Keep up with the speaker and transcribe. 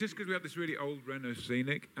Just because we have this really old Renault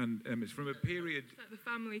Scenic, and it's from a period... It's like the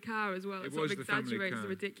family car as well. It sort was of the family exaggerates car. the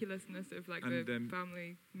ridiculousness of like the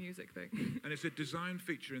family music thing. And it's a design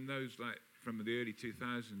feature in those, like, from the early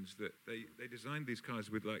 2000s, that they designed these cars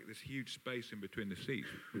with, like, this huge space in between the seats,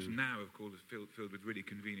 which now, of course, is filled with really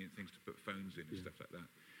convenient things to put phones in and stuff like that.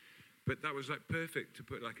 But that was, like, perfect to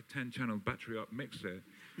put, like, a 10-channel battery-up mixer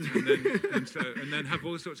and then have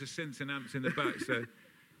all sorts of synths and amps in the back.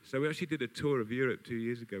 So we actually did a tour of Europe 2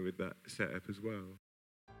 years ago with that setup as well.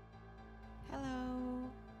 Hello,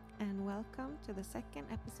 and welcome to the second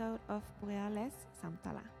episode of Boreales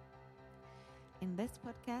Samtala. In this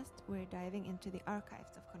podcast, we're diving into the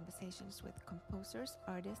archives of conversations with composers,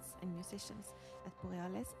 artists, and musicians at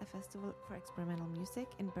Boreales, a festival for experimental music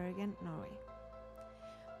in Bergen, Norway.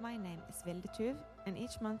 My name is Vilde Tuv, and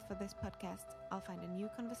each month for this podcast, I'll find a new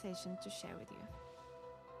conversation to share with you.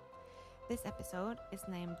 This episode is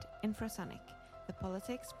named Infrasonic, the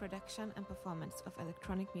politics, production, and performance of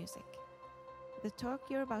electronic music. The talk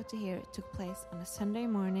you're about to hear took place on a Sunday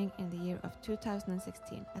morning in the year of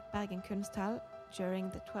 2016 at Bergen Kunsthall during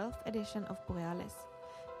the 12th edition of Boreales,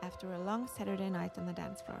 after a long Saturday night on the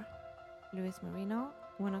dance floor. Luis Marino,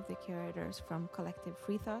 one of the curators from Collective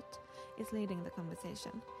Free Thought, is leading the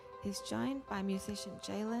conversation. He's joined by musician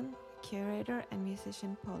Jalen, curator and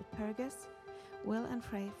musician Paul Pergus, Will and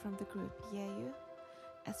Frey from the group Yeyu,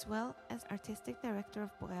 as well as artistic director of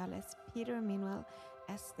Boreales, Peter Meanwell,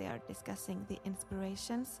 as they are discussing the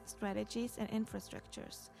inspirations, strategies and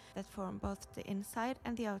infrastructures that form both the inside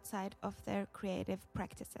and the outside of their creative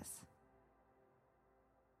practices.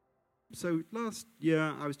 So last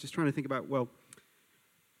year I was just trying to think about,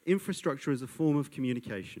 infrastructure is a form of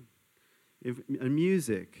communication. And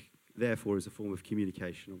music, therefore, is a form of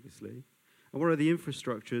communication, obviously. And what are the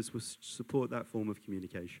infrastructures which support that form of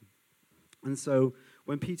communication? And so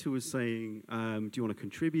when Peter was saying, do you want to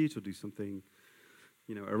contribute or do something,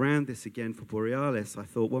 around this again for Boreales, I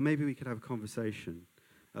thought, well, maybe we could have a conversation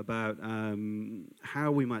about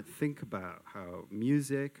how we might think about how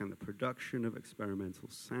music and the production of experimental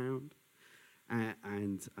sound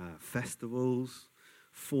and festivals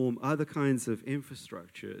form other kinds of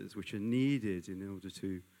infrastructures which are needed in order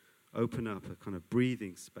to open up a kind of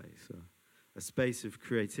breathing space, a space of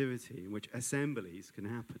creativity in which assemblies can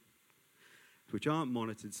happen, which aren't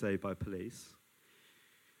monitored, say, by police,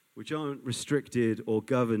 which aren't restricted or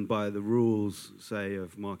governed by the rules, say,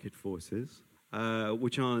 of market forces,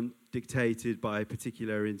 which aren't dictated by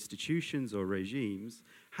particular institutions or regimes.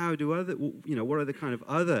 What are the kind of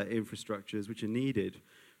other infrastructures which are needed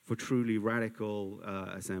for truly radical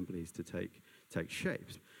assemblies to take shape?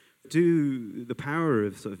 Do the power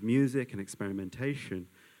of sort of music and experimentation,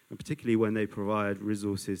 and particularly when they provide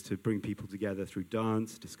resources to bring people together through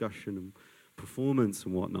dance, discussion, and performance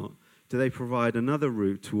and whatnot, do they provide another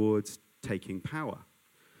route towards taking power,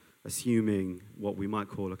 assuming what we might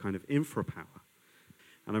call a kind of infra-power?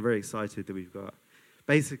 And I'm very excited that we've got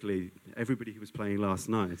basically everybody who was playing last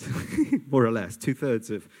night, more or less, 2/3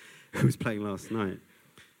 of who was playing last night.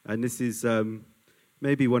 And this is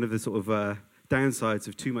maybe one of the sort of downsides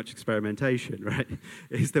of too much experimentation, right?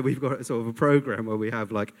 Is that we've got a sort of a program where we have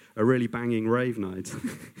like a really banging rave night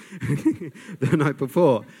the night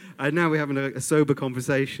before, and now we're having a sober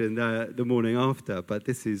conversation the morning after. But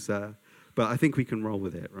this is, but I think we can roll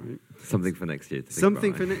with it, right? Something for next year.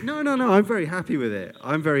 No. I'm very happy with it.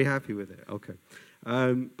 Okay,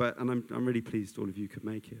 but I'm really pleased all of you could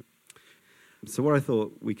make it. So what I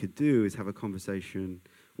thought we could do is have a conversation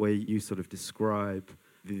where you sort of describe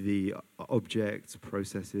the objects,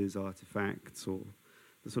 processes, artifacts, or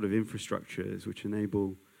the sort of infrastructures which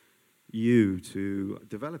enable you to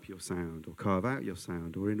develop your sound or carve out your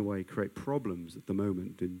sound or in a way create problems at the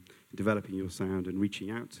moment in developing your sound and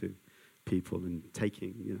reaching out to people and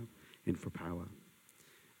taking, infra power.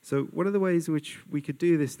 So one of the ways in which we could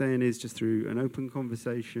do this then is just through an open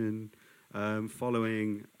conversation,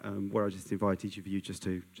 following where I just invite each of you just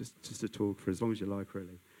to talk for as long as you like,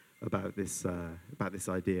 really, about this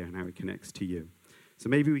idea and how it connects to you. So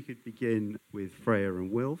maybe we could begin with Freya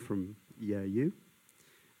and Will from Yeyu.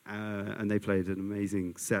 And they played an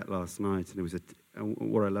amazing set last night, and it was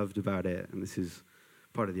what I loved about it, and this is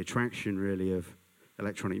part of the attraction, really, of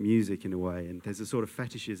electronic music in a way, and there's a sort of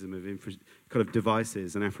fetishism of kind of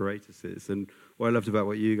devices and apparatuses, and what I loved about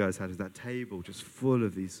what you guys had is that table just full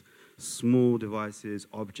of these small devices,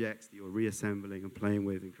 objects that you're reassembling and playing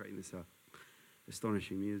with and creating this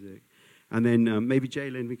astonishing music. And then maybe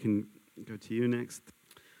Jalen, we can go to you next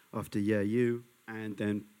after you, and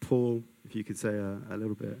then Paul, if you could say a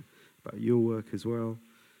little bit about your work as well.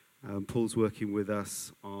 Paul's working with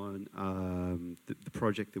us on the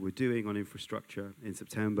project that we're doing on infrastructure in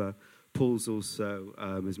September. Paul's also,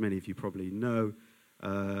 as many of you probably know,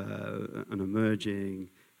 an emerging,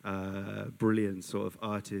 brilliant sort of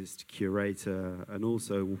artist, curator, and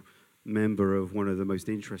also member of one of the most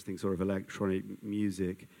interesting sort of electronic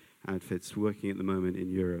music outfits working at the moment in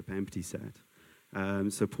Europe, Empty Set.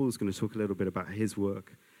 So Paul's going to talk a little bit about his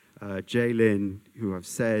work. Jaylin, who I've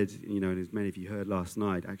said, and as many of you heard last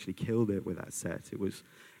night, actually killed it with that set. It was,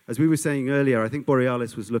 as we were saying earlier, I think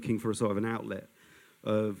Borealis was looking for a sort of an outlet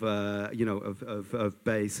of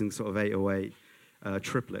bass and sort of 808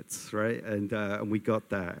 triplets, right? And we got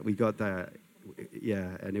that.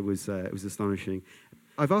 Yeah, and it was astonishing.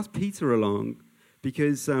 I've asked Peter along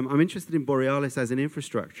because I'm interested in Borealis as an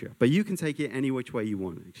infrastructure, but you can take it any which way you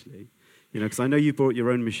want, actually. Because I know you brought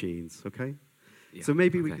your own machines, okay? Yeah, so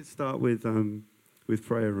maybe we could start with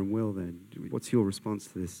Freya and Will then. What's your response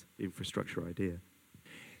to this infrastructure idea?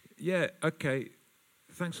 Yeah, okay.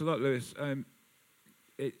 Thanks a lot, Lewis.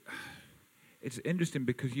 It's interesting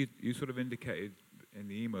because you sort of indicated in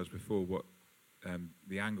the emails before what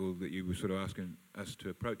the angle that you were sort of asking us to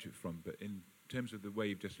approach it from, but in terms of the way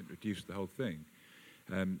you've just introduced the whole thing,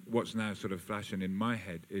 what's now sort of flashing in my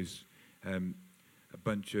head is a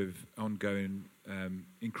bunch of ongoing,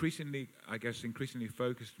 increasingly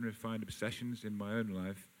focused and refined obsessions in my own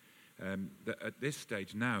life that at this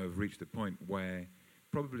stage now have reached the point where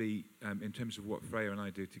probably in terms of what Freya and I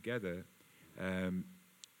do together,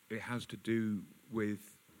 it has to do with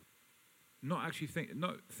not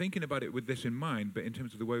thinking about it with this in mind, but in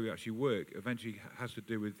terms of the way we actually work, eventually has to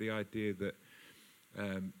do with the idea that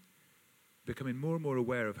becoming more and more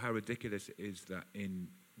aware of how ridiculous it is that in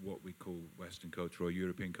what we call Western culture or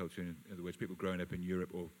European culture, in other words, people growing up in Europe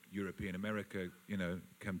or European America,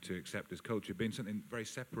 come to accept as culture, being something very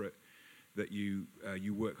separate that you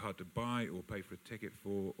work hard to buy or pay for a ticket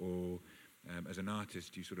for, or as an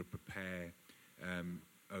artist you sort of prepare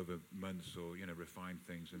over months or refine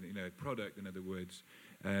things and product, in other words,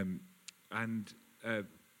 and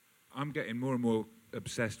I'm getting more and more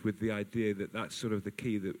obsessed with the idea that that's sort of the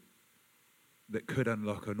key that could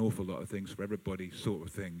unlock an awful lot of things for everybody, sort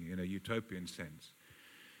of thing, in a utopian sense.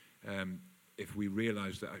 If we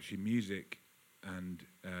realise that actually music and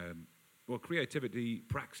creativity,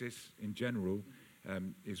 praxis in general,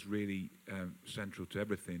 is really central to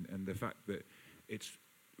everything, and the fact that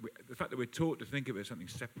we're taught to think of it as something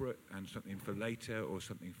separate and something for later or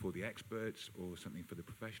something for the experts or something for the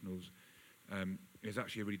professionals is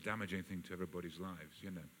actually a really damaging thing to everybody's lives,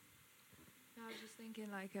 I was just thinking,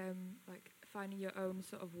 like finding your own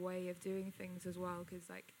sort of way of doing things as well, because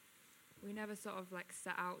we never sort of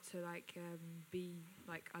set out to be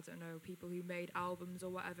I don't know, people who made albums or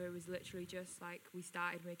whatever. It was literally just we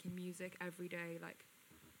started making music every day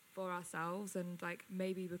for ourselves, and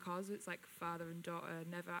maybe because it's father and daughter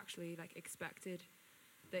never actually expected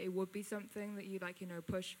that it would be something that you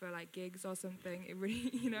push for gigs or something. It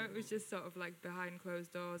really it was just sort of behind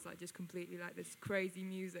closed doors, just completely this crazy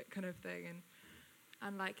music kind of thing,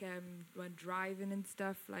 and when driving and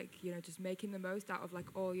stuff, just making the most out of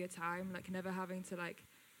all your time, never having to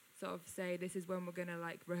sort of say this is when we're gonna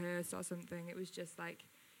rehearse or something. It was just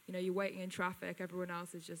you're waiting in traffic, everyone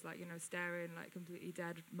else is just staring completely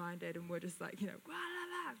dead-minded, and we're just la la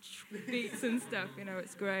la, with beats and stuff.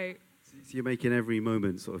 It's great. So you're making every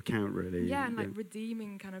moment sort of count, really. Yeah, and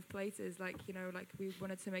redeeming kind of places, we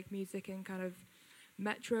wanted to make music in kind of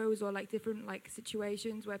metros or different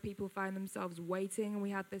situations where people find themselves waiting, and we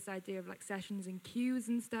had this idea of sessions in queues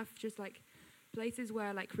and stuff, just places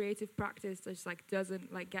where creative practice just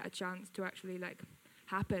doesn't get a chance to actually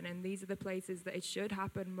happen, and these are the places that it should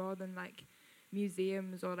happen more than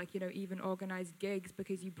museums or even organized gigs,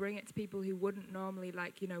 because you bring it to people who wouldn't normally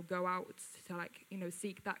go out to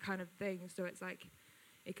seek that kind of thing. So it's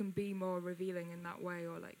it can be more revealing in that way,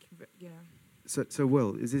 or So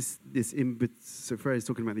Will, is this so Freya's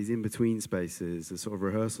talking about these in-between spaces, the sort of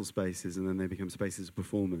rehearsal spaces, and then they become spaces of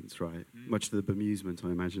performance, right? Much to the bemusement, I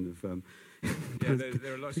imagine, of... Yeah,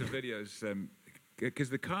 there are lots of videos, because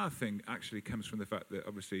the car thing actually comes from the fact that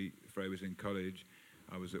obviously Freya was in college,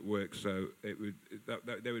 I was at work, so they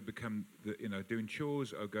would become, doing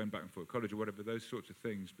chores or going back and forth to college or whatever, those sorts of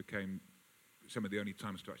things became some of the only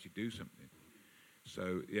times to actually do something.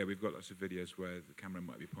 So yeah, we've got lots of videos where the camera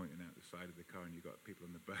might be pointing out the side of the car, and you've got people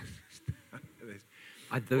on the bus.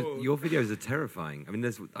 Your videos are terrifying. I mean,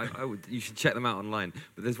 you should check them out online.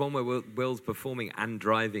 But there's one where Will's performing and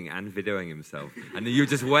driving and videoing himself, and you're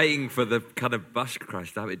just waiting for the kind of bus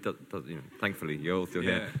crash to happen. It does, thankfully, you're all still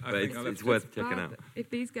here. But it's worth checking out. If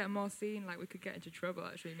these get more seen, like we could get into trouble.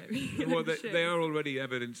 Actually, maybe. Well, they are already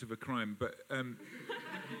evidence of a crime, but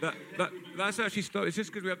that's actually started. It's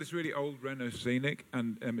just because we have this really old Renault Scenic,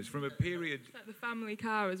 and it's from a period. It's like the family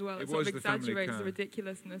car as well. It sort of was the family exaggerates car. the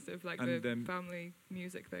ridiculousness of like the family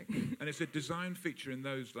music thing. And it's a design feature in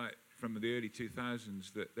those like from the early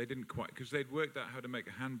 2000s that they didn't quite, because they'd worked out how to make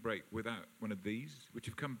a handbrake without one of these, which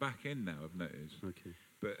have come back in now, I've noticed. Okay.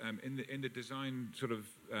 But in the design sort of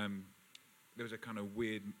there was a kind of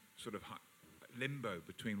weird sort of limbo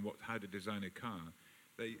between how to design a car.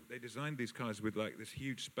 They designed these cars with like this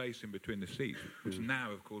huge space in between the seats, which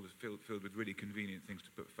now, of course, is filled with really convenient things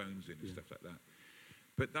to put phones in and stuff like that.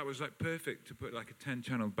 But that was like perfect to put like a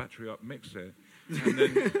 10-channel battery-up mixer,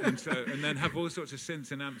 and then have all sorts of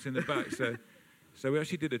synths and amps in the back. So we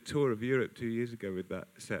actually did a tour of Europe 2 years ago with that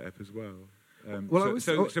setup as well.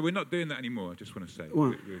 So we're not doing that anymore. I just want to say.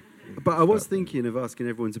 Well, but I was thinking of asking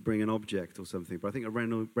everyone to bring an object or something. But I think a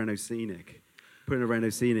Renault Scenic. Putting a Renault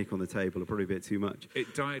Scenic on the table are probably a bit too much.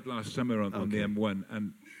 It died last summer on the M1,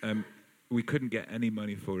 and we couldn't get any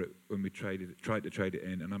money for it when we tried to trade it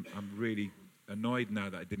in. And I'm really annoyed now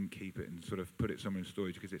that I didn't keep it and sort of put it somewhere in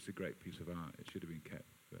storage, because it's a great piece of art. It should have been kept.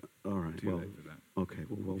 But all right. too late for that. Okay.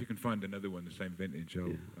 Well, if you can find another one, the same vintage,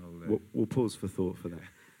 we'll pause for thought for that.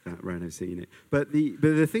 That Renault Scenic. But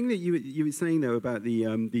the thing that you were saying though about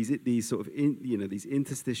these sort of these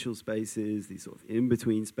interstitial spaces, these sort of in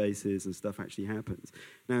between spaces and stuff actually happens.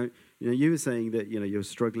 Now you were saying that you're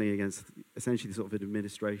struggling against essentially the sort of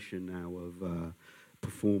administration now of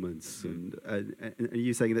performance, and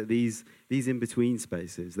you're saying that these in between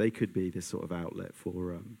spaces, they could be this sort of outlet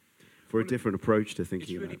for a different approach to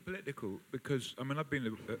thinking about. It's really political, because I mean I've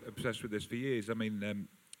been obsessed with this for years. I mean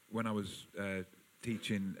when I was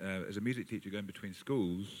teaching as a music teacher, going between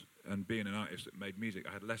schools and being an artist that made music,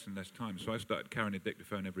 I had less and less time. So I started carrying a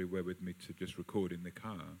dictaphone everywhere with me to just record in the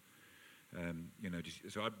car.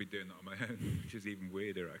 So I'd be doing that on my own, which is even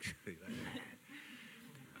weirder actually.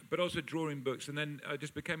 But also drawing books, and then I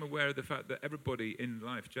just became aware of the fact that everybody in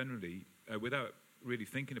life generally, without really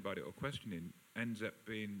thinking about it or questioning, ends up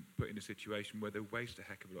being put in a situation where they waste a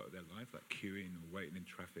heck of a lot of their life, like queuing or waiting in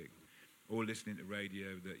traffic, or listening to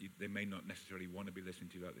radio that they may not necessarily want to be listening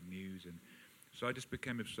to, like the news. And so I just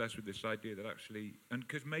became obsessed with this idea that actually, and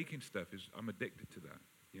because making stuff I'm addicted to that.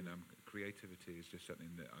 Creativity is just something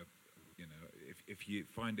that if you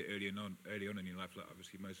find it early on in your life, like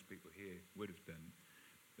obviously most people here would have done,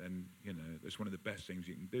 then it's one of the best things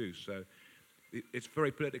you can do. So it's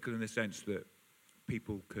very political in the sense that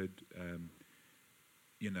people could,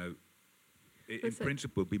 in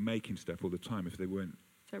principle, be making stuff all the time if they weren't.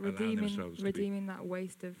 So redeeming that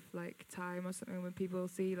waste of like time or something, when people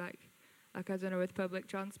see like I don't know, with public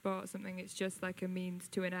transport or something, it's just like a means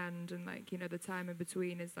to an end, and like the time in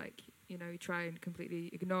between is like you try and completely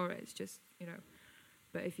ignore it. It's just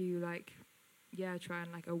but if you try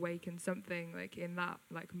and like awaken something like in that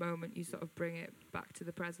like moment, you sort of bring it back to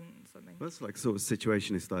the present or something. That's like sort of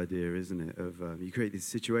situationist idea, isn't it? Of you create these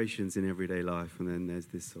situations in everyday life, and then there's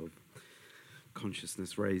this sort of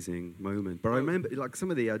consciousness raising moment. But I remember like some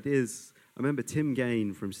of the ideas. I remember Tim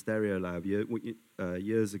Gain from Stereolab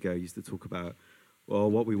years ago used to talk about, well,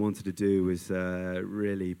 what we wanted to do was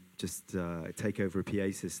really just take over a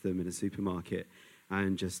PA system in a supermarket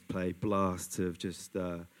and just play blasts of just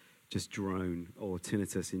drone or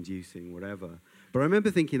tinnitus inducing whatever. But I remember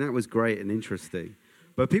thinking that was great and interesting.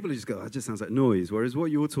 But people just go, that just sounds like noise. Whereas what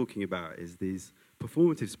you're talking about is these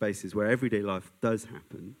performative spaces where everyday life does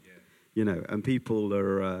happen. Yeah. And people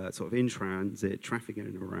are sort of in transit,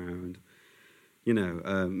 trafficking around,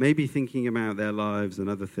 maybe thinking about their lives and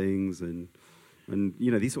other things, and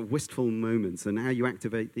these sort of wistful moments, and how you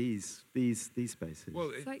activate these spaces.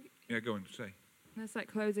 Well, go on, say. It's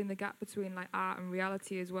like closing the gap between like art and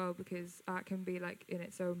reality as well, because art can be like in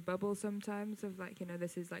its own bubble sometimes of like,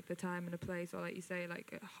 this is like the time and a place, or like you say,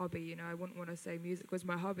 like a hobby, I wouldn't want to say music was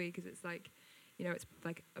my hobby, because it's like, it's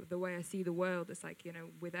like the way I see the world. It's like,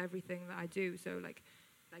 with everything that I do. So like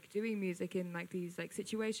doing music in like these like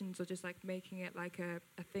situations, or just like making it like a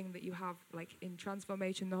thing that you have like in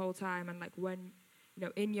transformation the whole time. And like when,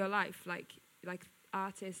 in your life, like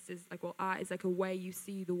artist is like, well, art is like a way you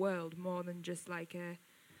see the world more than just like a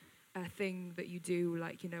thing that you do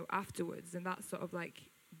like, afterwards. And that's sort of like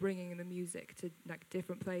bringing the music to like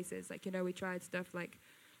different places. Like, we tried stuff like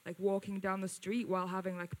like walking down the street while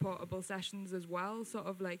having like portable sessions as well, sort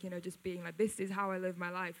of like, you know, just being like, this is how I live my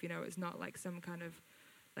life, you know, it's not like some kind of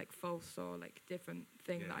like false or like different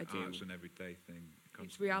thing that I do. It's an everyday thing.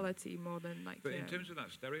 It's reality more than like. But in terms of that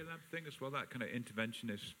Stereolab thing as well, that kind of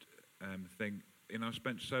interventionist thing, you know, I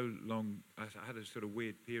spent so long. I had a sort of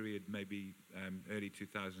weird period, maybe early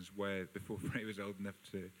 2000s, where before Frey was old enough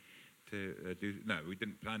to do. No, we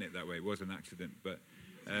didn't plan it that way. It was an accident, but.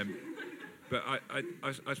 But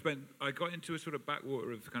I got into a sort of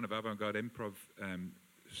backwater of kind of avant-garde improv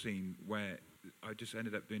scene where I just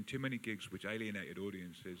ended up doing too many gigs which alienated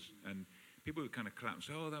audiences, and people would kind of clap and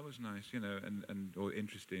say, "Oh, that was nice," you know, and or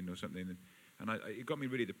interesting or something, and it got me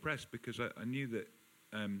really depressed because I knew that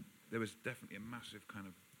there was definitely a massive kind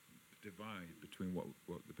of divide between what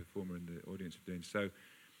the performer and the audience are doing. So,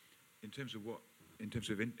 in terms of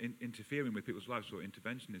interfering with people's lives or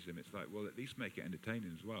interventionism, it's like, well, at least make it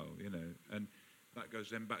entertaining as well, you know. And that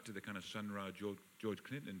goes then back to the kind of Sun Ra George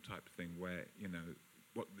Clinton type thing, where, you know,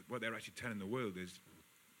 what they're actually telling the world is,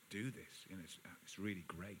 do this, you know, it's really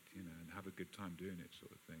great, you know, and have a good time doing it,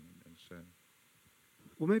 sort of thing. And so,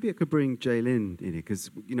 well, maybe I could bring Jaylin in here,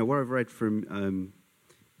 because, you know, what I've read from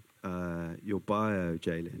your bio,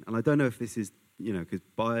 Jaylin, and I don't know if this is, you know, because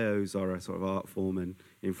bios are a sort of art form and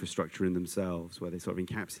infrastructure in themselves, where they sort of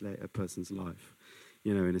encapsulate a person's life,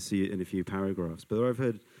 you know, in a few paragraphs. But what I've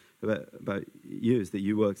heard about you is that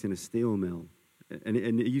you worked in a steel mill, and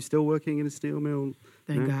are you still working in a steel mill?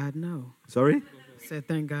 Thank God, no. Sorry? I said,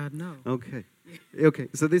 thank God, no. Okay. Okay.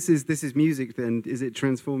 So this is music. Then is it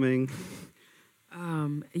transforming?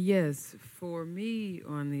 Yes. For me,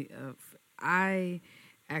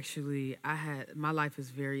 my life is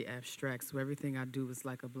very abstract, so everything I do is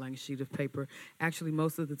like a blank sheet of paper. Actually,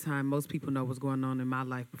 most of the time, most people know what's going on in my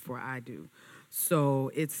life before I do. So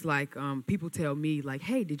it's like people tell me, like,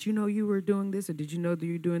 hey, did you know you were doing this, or did you know that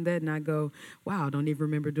you were doing that? And I go, wow, I don't even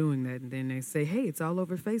remember doing that. And then they say, hey, it's all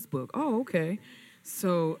over Facebook. Oh, okay.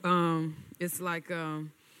 So it's like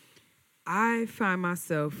I find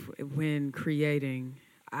myself, when creating,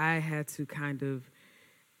 I had to kind of,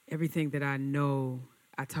 everything that I know,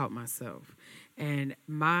 I taught myself. And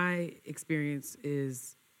my experience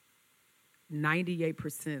is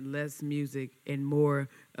 98% less music and more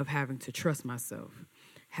of having to trust myself,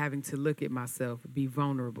 having to look at myself, be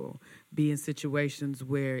vulnerable, be in situations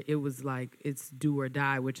where it was like it's do or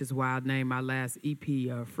die, which is why I named my last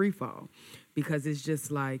EP Free Fall, because it's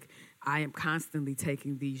just like I am constantly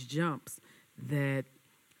taking these jumps that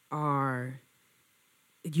are,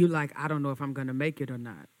 you're like, I don't know if I'm going to make it or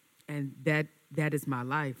not. And that is my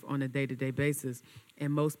life on a day-to-day basis.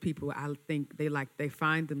 And most people, I think, they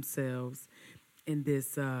find themselves in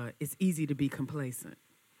this, it's easy to be complacent.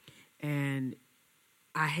 And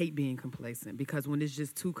I hate being complacent, because when it's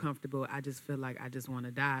just too comfortable, I just feel like I just want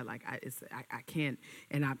to die. Like I can't.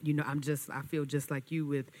 And I feel just like you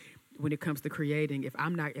with, when it comes to creating,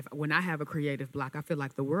 when I have a creative block, I feel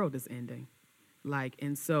like the world is ending. Like,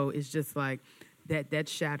 and so it's just like, that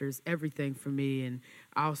shatters everything for me. And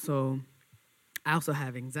I also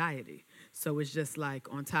have anxiety. So it's just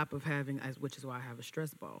like, on top of having, which is why I have a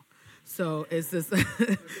stress ball. So it's just,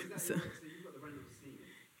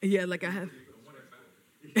 yeah, like I have,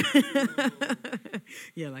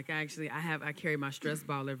 yeah, like I carry my stress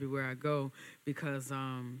ball everywhere I go, because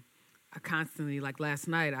I constantly, like last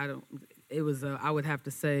night, I would have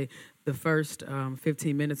to say the first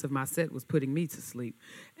 15 minutes of my set was putting me to sleep.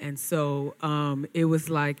 And so it was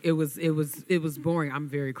like, it was boring. I'm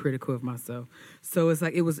very critical of myself. So it's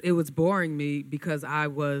like, it was boring me, because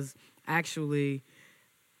it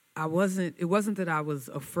wasn't that I was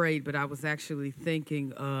afraid, but I was actually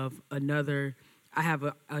thinking of I have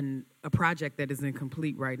a project that is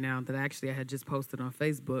incomplete right now that I had just posted on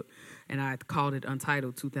Facebook, and I called it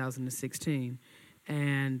Untitled 2016.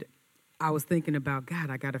 And I was thinking about, God,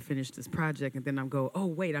 I got to finish this project. And then I'm go, oh,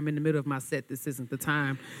 wait, I'm in the middle of my set. This isn't the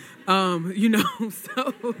time. So,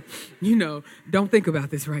 don't think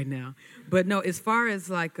about this right now. But no, as far as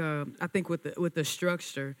like, I think with the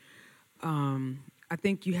structure, I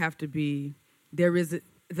think you have to be,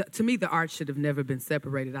 to me, the art should have never been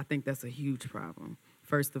separated. I think that's a huge problem.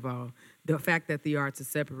 First of all, the fact that the arts are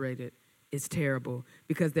separated is terrible,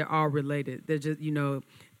 because they're all related. They're just,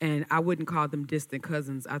 and I wouldn't call them distant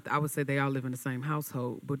cousins. I would say they all live in the same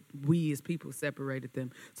household, but we as people separated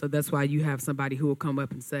them. So that's why you have somebody who will come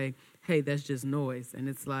up and say, hey, that's just noise. And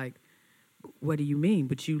it's like, what do you mean?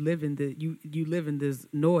 But you live in you live in this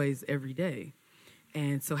noise every day.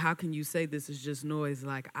 And so how can you say this is just noise?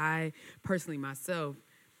 Like, I personally myself,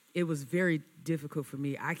 it was very difficult for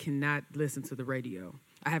me. I cannot listen to the radio.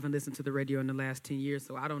 I haven't listened to the radio in the last 10 years,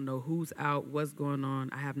 so I don't know who's out, what's going on.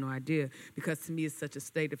 I have no idea, because to me it's such a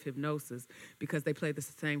state of hypnosis, because they play the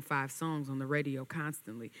same 5 songs on the radio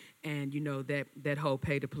constantly. And, that whole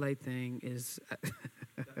pay-to-play thing is...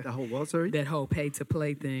 The whole what, sorry? That whole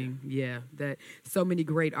pay-to-play thing, yeah. That so many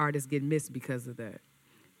great artists get missed because of that.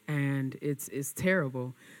 And it's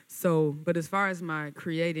terrible. So, but as far as my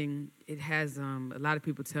creating, it has a lot of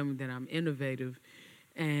people tell me that I'm innovative,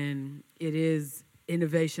 and it is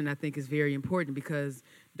innovation. I think is very important, because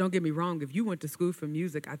don't get me wrong, if you went to school for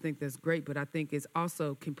music, I think that's great, but I think it's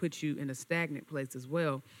also can put you in a stagnant place as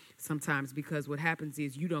well sometimes, because what happens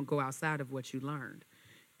is you don't go outside of what you learned.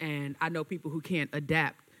 And I know people who can't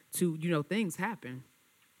adapt to, things happen.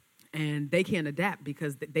 And they can't adapt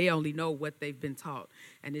because they only know what they've been taught.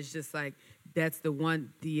 And it's just like, that's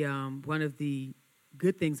one of the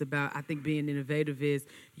good things about, I think, being innovative is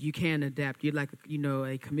you can adapt. You're like,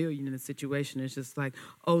 a chameleon in a situation. It's just like,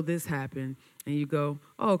 oh, this happened. And you go,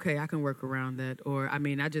 oh, okay, I can work around that. Or,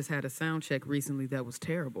 I just had a sound check recently that was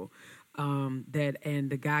terrible. And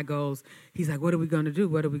the guy goes, he's like, what are we going to do?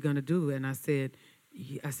 What are we going to do? And I said,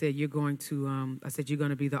 you're going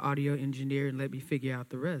to be the audio engineer and let me figure out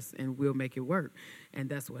the rest, and we'll make it work. And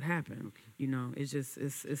that's what happened. Okay.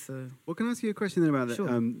 It's a... Well, can I ask you a question then about sure.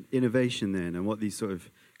 Innovation then, and what these sort of...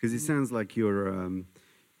 Because it sounds like you're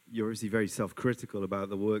obviously very self-critical about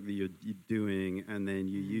the work that you're doing, and then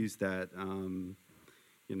you use that...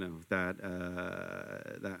 that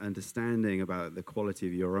understanding about the quality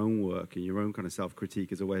of your own work and your own kind of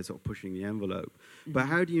self-critique as a way of sort of pushing the envelope. Mm-hmm. But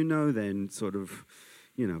how do you know then sort of,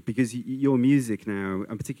 because your music now,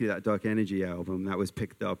 and particularly that Dark Energy album, that was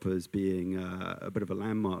picked up as being a bit of a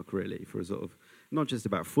landmark really for a sort of, not just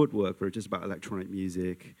about footwork, but just about electronic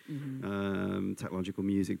music, mm-hmm. Technological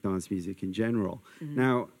music, dance music in general. Mm-hmm.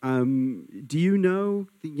 Now, do you know,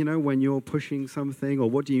 when you're pushing something, or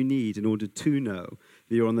what do you need in order to know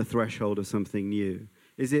that you're on the threshold of something new?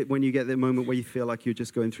 Is it when you get the moment where you feel like you're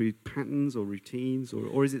just going through patterns or routines,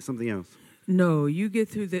 or is it something else? No, you get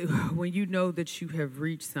through when you know that you have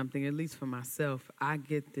reached something, at least for myself, I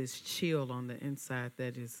get this chill on the inside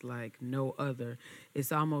that is like no other.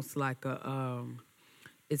 It's almost like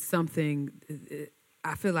it's something,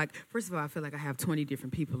 I feel like, first of all, I feel like I have 20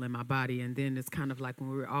 different people in my body, and then it's kind of like when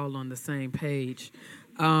we're all on the same page,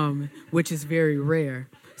 which is very rare.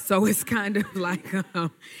 So it's kind of like,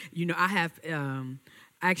 I have,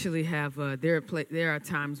 actually have, there are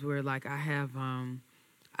times where like I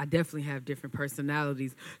definitely have different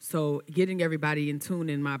personalities. So getting everybody in tune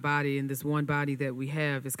in my body, in this one body that we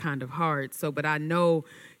have, is kind of hard. So, but I know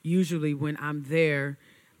usually when I'm there,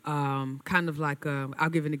 kind of like, I'll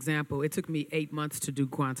give an example. It took me 8 months to do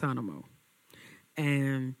Guantanamo.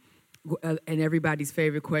 And everybody's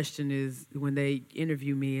favorite question is, when they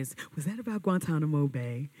interview me, is, was that about Guantanamo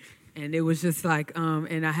Bay? And it was just like,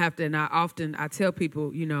 and I tell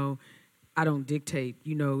people, I don't dictate,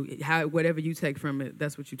 whatever you take from it,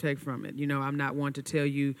 that's what you take from it. I'm not one to tell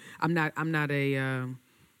you, I'm not a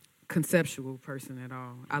conceptual person at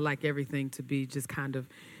all. I like everything to be just kind of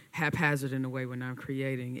haphazard in a way when I'm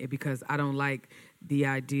creating it, because I don't like the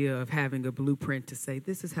idea of having a blueprint to say,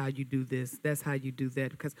 this is how you do this, that's how you do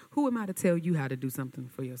that, because who am I to tell you how to do something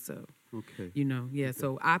for yourself? Okay. Yeah,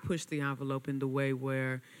 so I push the envelope in the way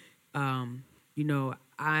where,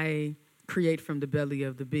 I create from the belly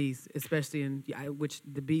of the beast, especially which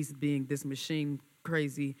the beast being this machine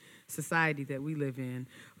crazy society that we live in.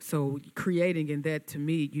 So creating in that, to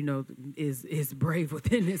me, is brave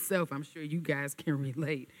within itself. I'm sure you guys can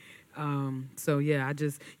relate. So yeah,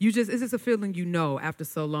 it's just a feeling, after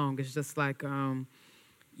so long. It's just like,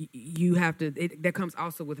 you have to, that comes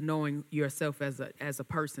also with knowing yourself as a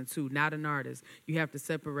person too, not an artist. You have to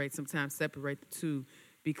sometimes separate the two,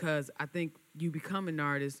 because I think you become an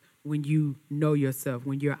artist when you know yourself,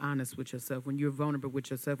 when you're honest with yourself, when you're vulnerable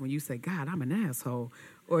with yourself, when you say, God, I'm an asshole,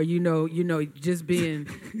 or, just being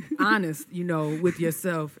honest, with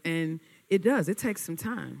yourself. And it takes some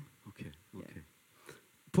time. Okay. Yeah.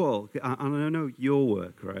 Paul, I know your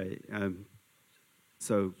work, right?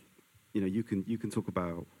 So, you can talk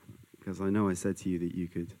about, because I know I said to you that you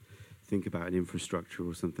could think about an infrastructure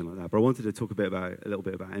or something like that. But I wanted to talk a little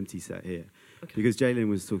bit about Empty Set here, okay. Because Jalen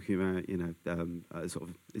was talking about, sort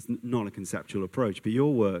of, it's not a conceptual approach, but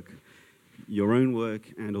your work, your own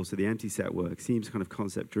work, and also the Empty Set work seems kind of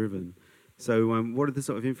concept driven. So, what are the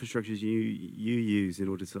sort of infrastructures you use in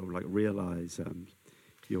order to sort of like realize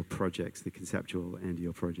your projects, the conceptual end of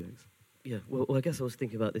your projects? Yeah, well, I guess I was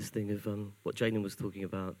thinking about this thing of what Jalen was talking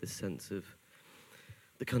about, this sense of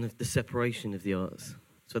the separation of the arts.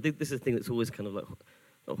 So I think this is a thing that's always kind of like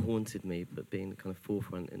not haunted me, but being kind of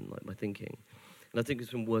forefront in like my thinking. And I think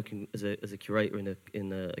it's from working as a curator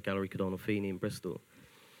in a gallery called Arnolfini in Bristol.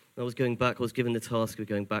 And I was given the task of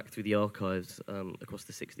going back through the archives across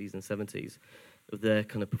the 60s and 70s of their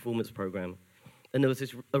kind of performance program. And there was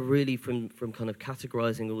this really from kind of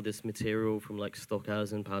categorizing all this material from like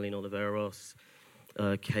Stockhausen, Pauline Oliveros,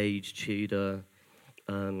 Cage, Tudor,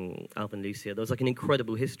 Alvin Lucia. There was like an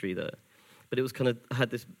incredible history there. But it was kind of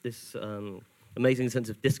had this amazing sense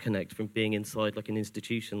of disconnect from being inside like an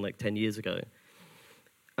institution like 10 years ago.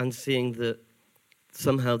 And seeing that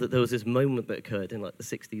somehow that there was this moment that occurred in like the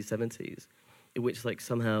 60s, 70s, in which like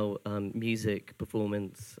somehow music,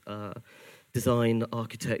 performance, design,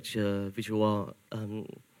 architecture, visual art,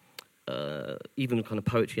 even kind of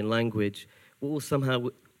poetry and language, were all somehow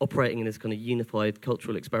operating in this kind of unified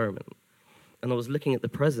cultural experiment. And I was looking at the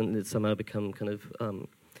present, and it's somehow become kind of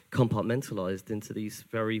compartmentalized into these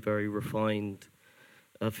very, very refined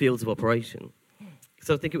fields of operation.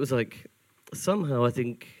 So I think it was like, somehow I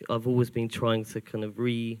think I've always been trying to kind of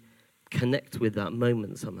reconnect with that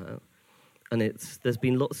moment somehow. And there's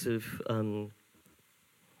been lots of,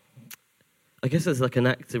 I guess there's like an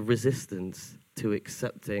act of resistance to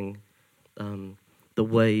accepting the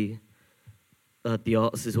way the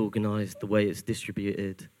arts is organized, the way it's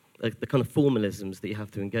distributed, like the kind of formalisms that you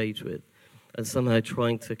have to engage with, and somehow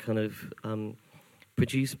trying to kind of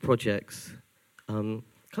produce projects, kind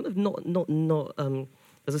of not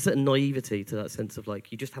there's a certain naivety to that sense of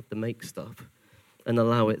like you just have to make stuff and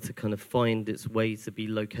allow it to kind of find its way to be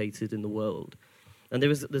located in the world. And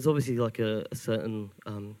there's obviously like a certain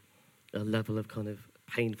a level of kind of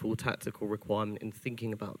painful tactical requirement in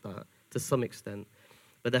thinking about that to some extent.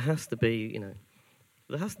 But there has to be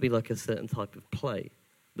like a certain type of play.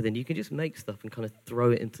 But then you can just make stuff and kind of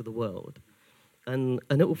throw it into the world. And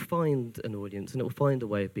it will find an audience and it will find a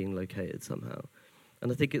way of being located somehow.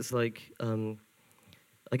 And I think it's like,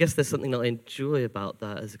 I guess there's something that I enjoy about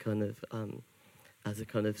that as a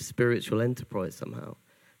kind of spiritual enterprise somehow,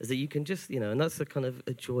 is that you can just, and that's a kind of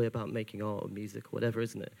a joy about making art or music or whatever,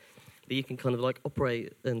 isn't it? That you can kind of like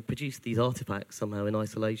operate and produce these artifacts somehow in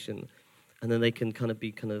isolation, and then they can kind of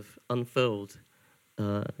be kind of unfurled,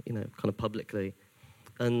 kind of publicly.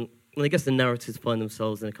 And I guess the narratives find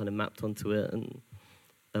themselves and are kind of mapped onto it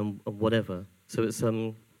and whatever. So it's,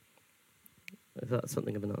 is that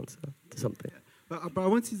something of an answer to something? Yeah. But I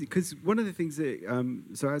wanted to, because one of the things that,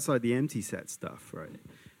 so outside the empty set stuff, right,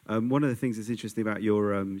 one of the things that's interesting about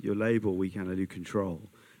your label, We Can Do Control,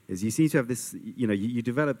 is you seem to have this, you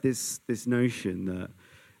developed this notion that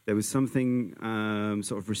there was something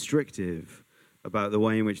sort of restrictive about the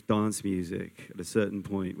way in which dance music at a certain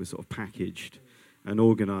point was sort of packaged and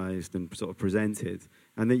organized and sort of presented.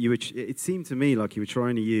 And that it seemed to me like you were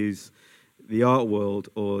trying to use the art world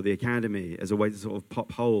or the academy as a way to sort of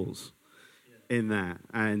pop holes in that,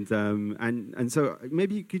 and so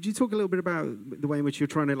maybe could you talk a little bit about the way in which you're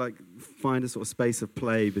trying to like find a sort of space of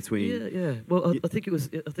play between? Yeah. Well, I think it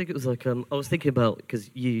was like I was thinking about, because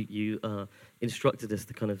you instructed us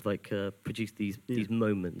to kind of like produce these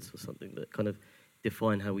moments or something that kind of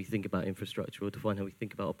define how we think about infrastructure or define how we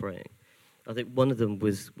think about operating. I think one of them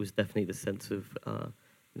was definitely the sense of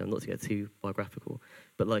not to get too biographical,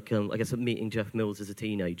 but like I guess meeting Jeff Mills as a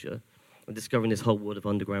teenager. And discovering this whole world of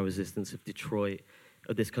underground resistance of Detroit,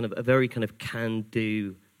 of this kind of a very kind of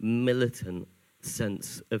can-do, militant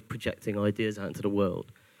sense of projecting ideas out into the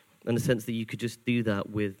world, and the sense that you could just do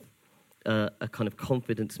that with a kind of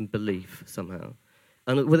confidence and belief somehow,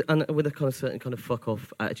 and with a kind of certain kind of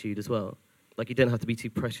fuck-off attitude as well. Like you don't have to be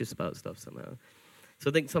too precious about stuff somehow.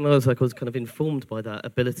 So I think somehow I was kind of informed by that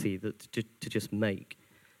ability to just make,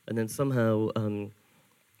 and then somehow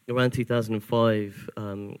around 2005.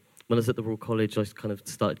 When I was at the Royal College, I kind of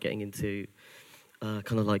started getting into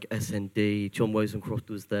kind of like SND. John Wozencroft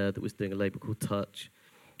was there that was doing a label called Touch,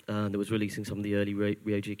 that was releasing some of the early Rio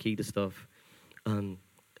Giacchida stuff. And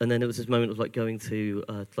then it was this moment of like going to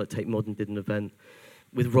like Tate Modern did an event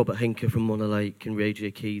with Robert Henke from Monolake and Rio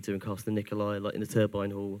Giacchida and Carsten Nicolai like in the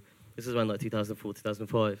Turbine Hall. This was around like 2004,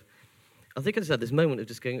 2005. I think I just had this moment of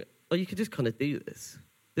just going, oh, you could just kind of do this.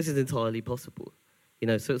 This is entirely possible.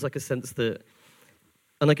 So it's like a sense that.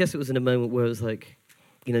 And I guess it was in a moment where it was like,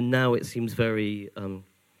 now it seems very,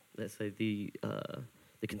 let's say the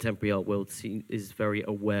contemporary art world is very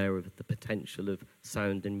aware of the potential of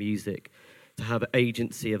sound and music to have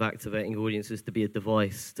agency of activating audiences, to be a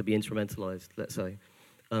device, to be instrumentalized, let's say.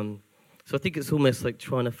 So I think it's almost like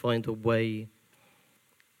trying to find a way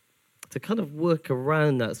to kind of work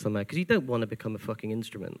around that somehow, because you don't want to become a fucking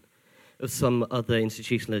instrument of some other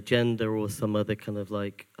institutional agenda or some other kind of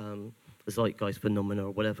like... the zeitgeist phenomena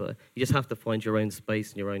or whatever. You just have to find your own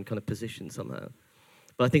space and your own kind of position somehow.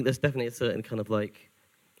 But I think there's definitely a certain kind of like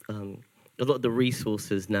a lot of the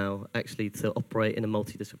resources now actually to operate in a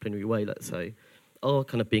multidisciplinary way, let's say, are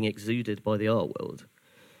kind of being exuded by the art world.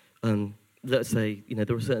 Let's say, you know,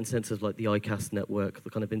 there are certain senses like the ICAST network,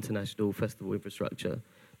 the kind of international festival infrastructure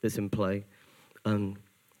that's in play.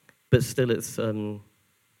 But still it's, I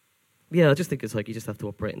just think it's like you just have to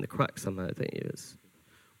operate in the cracks somehow, don't you?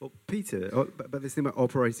 Well, Peter, but this thing about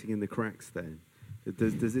operating in the cracks then,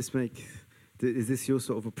 does this make, is this your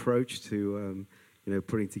sort of approach to,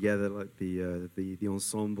 putting together like the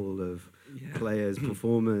ensemble of players,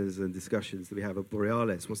 performers, and discussions that we have at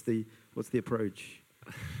Borealis? What's the approach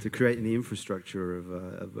to creating the infrastructure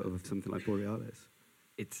of something like Borealis?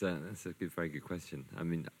 That's a very good question. I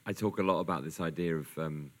mean, I talk a lot about this idea of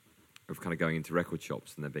kind of going into record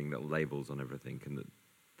shops and there being little labels on everything, and that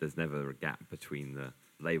there's never a gap between the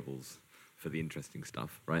labels for the interesting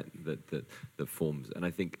stuff, right? That forms, and I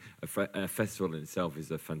think a festival in itself is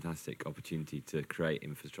a fantastic opportunity to create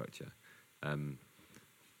infrastructure,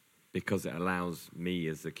 because it allows me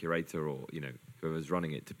as the curator, or whoever's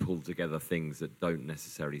running it, to pull together things that don't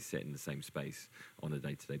necessarily sit in the same space on a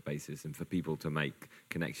day-to-day basis, and for people to make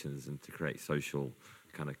connections and to create social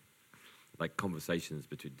kind of like conversations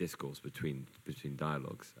between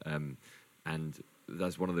dialogues, and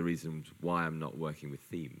that's one of the reasons why I'm not working with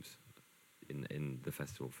themes in the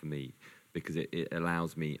festival for me, because it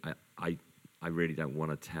allows me. I really don't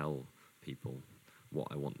want to tell people what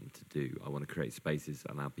I want them to do. I want to create spaces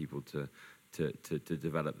that allow people to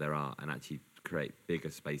develop their art and actually create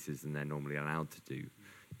bigger spaces than they're normally allowed to do,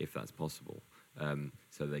 if that's possible.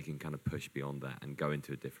 So they can kind of push beyond that and go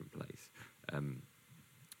into a different place.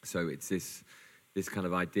 So it's this kind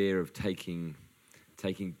of idea of taking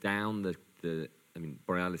down the. I mean,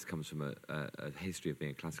 Borealis comes from a history of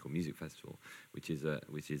being a classical music festival, which is a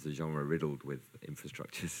genre riddled with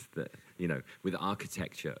infrastructures that, with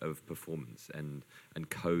architecture of performance and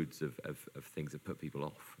codes of things that put people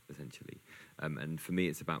off, essentially. And for me,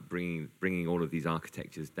 it's about bringing all of these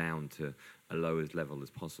architectures down to a lowest level as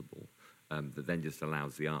possible, that then just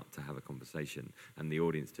allows the art to have a conversation and the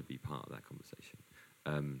audience to be part of that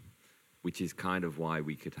conversation, which is kind of why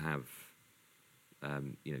we could have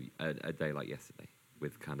a day like yesterday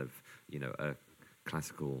with kind of, a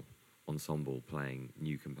classical ensemble playing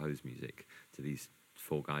new composed music, to these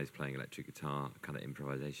four guys playing electric guitar kind of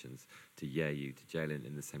improvisations, to Yehu, to Jalen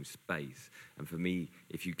in the same space. And for me,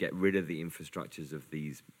 if you get rid of the infrastructures of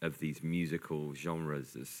these musical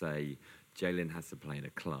genres that say Jalen has to play in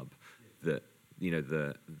a club, that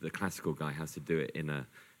the classical guy has to do it in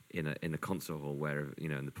a concert hall where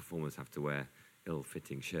and the performers have to wear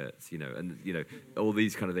ill-fitting shirts, and all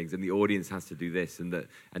these kind of things, and the audience has to do this, and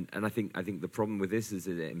I think the problem with this is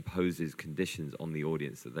that it imposes conditions on the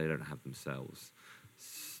audience that they don't have themselves.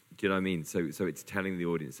 Do you know what I mean? So it's telling the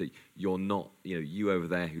audience that you're not, you over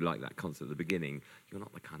there who like that concert at the beginning, you're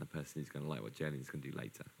not the kind of person who's going to like what Jalen's going to do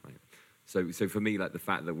later, right? So for me, like the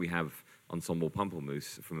fact that we have Ensemble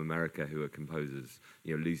Pamplemousse from America, who are composers,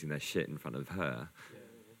 losing their shit in front of her. Yeah.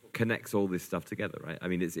 Connects all this stuff together, right? I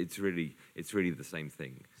mean, it's really the same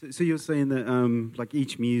thing. So you're saying that like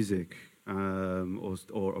each music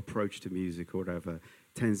or approach to music or whatever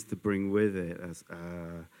tends to bring with it as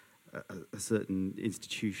a certain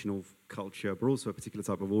institutional culture, but also a particular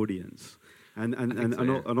type of audience. And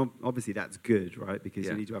obviously that's good, right? Because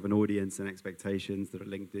you need to have an audience and expectations that are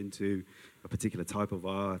linked into a particular type of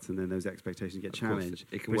art, and then those expectations get challenged.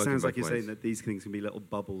 It sounds like you're saying that these things can be little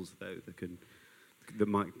bubbles, though, that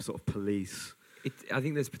might sort of police. I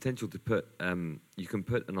think there's potential to put, you can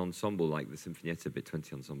put an ensemble like the Sinfonietta Bit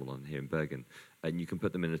 20 ensemble on here in Bergen, and you can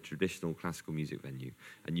put them in a traditional classical music venue,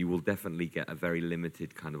 and you will definitely get a very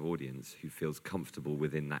limited kind of audience who feels comfortable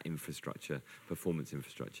within that infrastructure, performance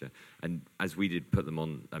infrastructure. And as we did put them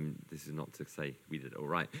on, this is not to say we did it all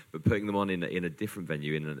right, but putting them on in a different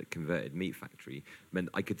venue, in a converted meat factory, meant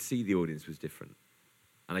I could see the audience was different.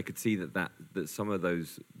 And I could see that some of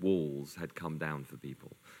those walls had come down for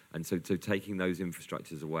people, and so taking those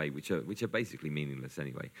infrastructures away, which are basically meaningless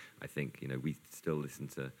anyway. I think we still listen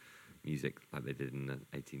to music like they did in the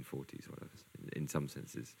 1840s, or whatever, in some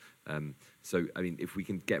senses. So I mean, if we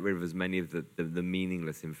can get rid of as many of the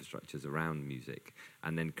meaningless infrastructures around music,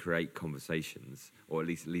 and then create conversations, or at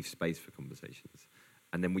least leave space for conversations,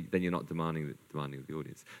 and then you're not demanding of the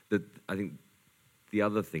audience. I think the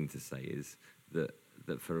other thing to say is that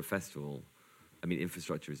for a festival, I mean,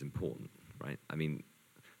 infrastructure is important, right? I mean,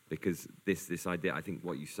 because this idea, I think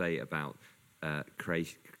what you say about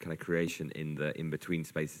creation in between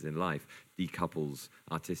spaces in life decouples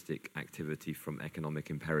artistic activity from economic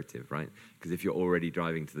imperative, right? Because if you're already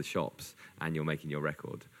driving to the shops and you're making your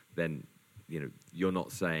record, then you're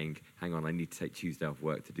not saying, hang on, I need to take Tuesday off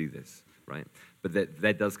work to do this, right? But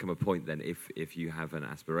there does come a point then, if you have an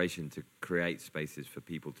aspiration to create spaces for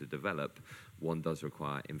people to develop, one does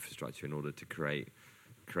require infrastructure in order to create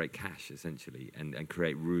cash, essentially, and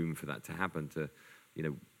create room for that to happen.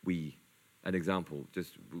 An example,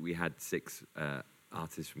 we had 6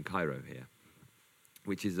 artists from Cairo here,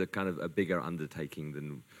 which is a kind of a bigger undertaking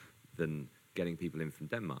than getting people in from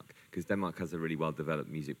Denmark, because Denmark has a really well-developed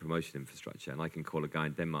music promotion infrastructure, and I can call a guy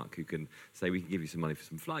in Denmark who can say, we can give you some money for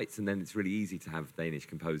some flights, and then it's really easy to have Danish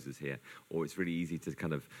composers here, or it's really easy to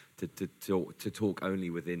kind of to talk only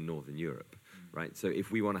within Northern Europe, right? So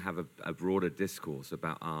if we want to have a broader discourse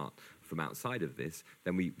about art from outside of this,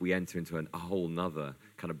 then we enter into a whole nother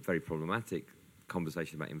kind of very problematic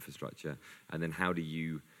conversation about infrastructure, and then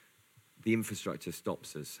the infrastructure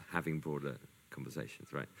stops us having broader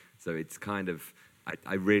conversations, right? So it's kind of,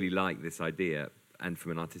 I really like this idea, and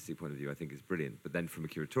from an artistic point of view, I think it's brilliant. But then from a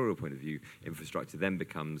curatorial point of view, infrastructure then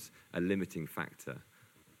becomes a limiting factor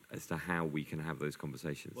as to how we can have those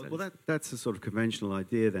conversations. Well, that's a sort of conventional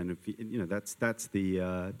idea then. That's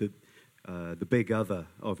the big other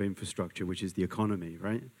of infrastructure, which is the economy,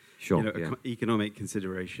 right? Sure. Economic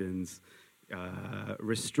considerations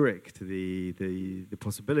restrict the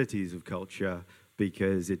possibilities of culture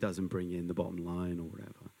because it doesn't bring in the bottom line or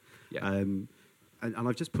whatever. Yeah. And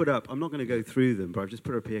I've just put up, I'm not going to go through them, but I've just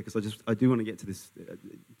put up here because I do want to get to this,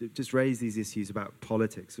 just raise these issues about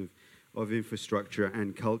politics of infrastructure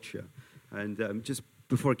and culture. And just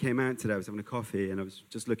before I came out today, I was having a coffee and I was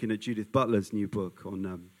just looking at Judith Butler's new book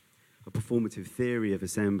on a performative theory of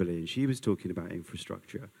assembly, and she was talking about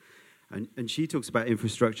infrastructure. And she talks about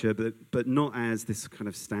infrastructure, but not as this kind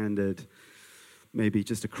of standard, maybe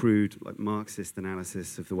just a crude like Marxist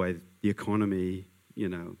analysis of the way the economy,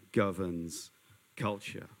 governs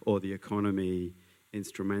culture, or the economy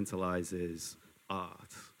instrumentalizes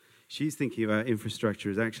art. She's thinking about infrastructure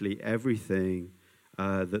as actually everything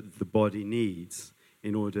that the body needs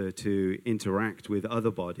in order to interact with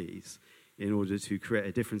other bodies, in order to create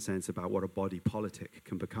a different sense about what a body politic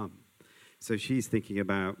can become. So she's thinking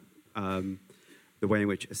about the way in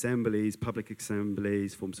which assemblies, public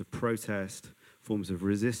assemblies, forms of protest, forms of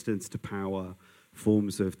resistance to power,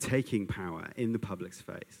 forms of taking power in the public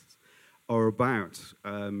space are about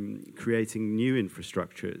creating new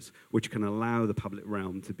infrastructures which can allow the public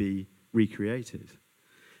realm to be recreated.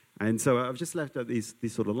 And so I've just left out these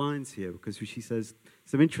sort of lines here because she says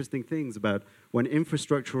some interesting things about when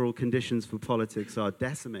infrastructural conditions for politics are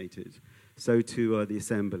decimated, so too are the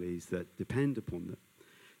assemblies that depend upon them.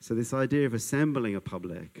 So this idea of assembling a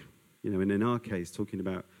public, and in our case, talking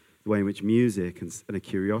about the way in which music and a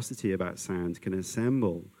curiosity about sound can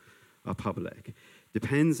assemble a public,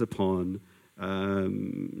 depends upon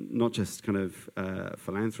not just kind of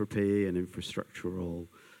philanthropy and infrastructural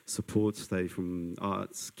support, say, from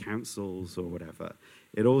arts councils or whatever.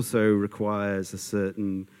 It also requires a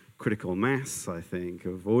certain critical mass, I think,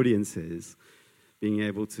 of audiences being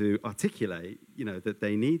able to articulate, that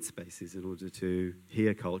they need spaces in order to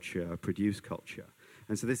hear culture, produce culture.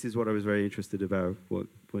 And so this is what I was very interested about, what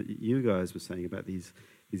you guys were saying about these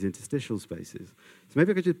interstitial spaces. So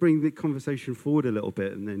maybe I could just bring the conversation forward a little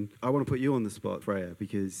bit, and then I want to put you on the spot, Freya,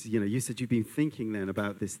 because, you said you've been thinking then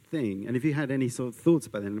about this thing, and if you had any sort of thoughts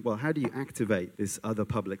about it, well, how do you activate this other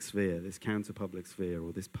public sphere, this counter-public sphere,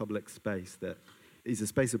 or this public space that is a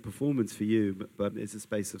space of performance for you, but it's a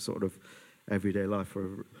space of sort of everyday life?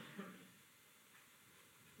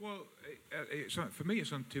 Well, for me,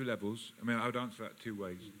 it's on 2 levels. I mean, I would answer that 2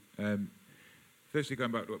 ways. Firstly,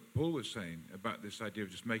 going back to what Paul was saying about this idea of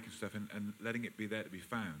just making stuff and letting it be there to be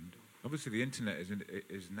found. Obviously, the internet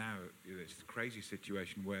is now this crazy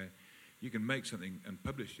situation where you can make something and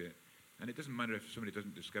publish it, and it doesn't matter if somebody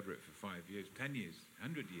doesn't discover it for 5 years, 10 years,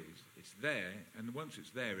 100 years. It's there, and once it's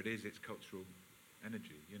there, it is its cultural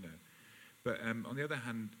energy, But on the other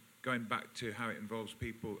hand, going back to how it involves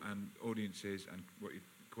people and audiences and what you're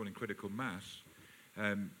calling critical mass,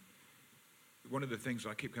 one of the things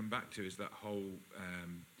I keep coming back to is that whole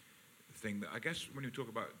thing that I guess when you talk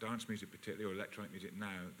about dance music particularly, or electronic music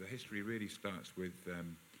now, the history really starts with,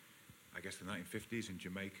 I guess, the 1950s in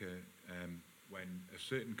Jamaica, when a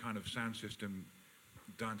certain kind of sound system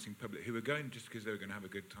dancing public, who were going just because they were going to have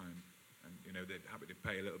a good time, and they're happy to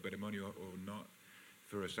pay a little bit of money or not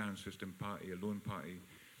for a sound system party, a lawn party.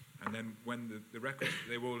 And then when the records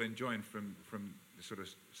they were all enjoying from the sort of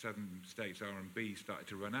southern states R&B started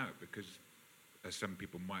to run out, because, as some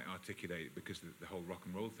people might articulate it, because the whole rock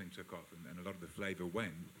and roll thing took off and a lot of the flavour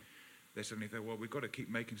went, they suddenly thought, well, we've got to keep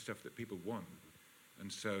making stuff that people want.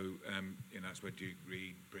 And so, that's where Duke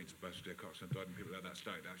Reid, Prince Buster, Cox and Dodd, and people like that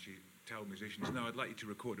started to actually tell musicians, no, I'd like you to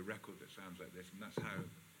record a record that sounds like this. And that's how,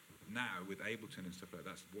 now, with Ableton and stuff like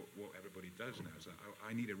that, that's what everybody does now. It's like,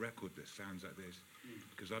 I need a record that sounds like this,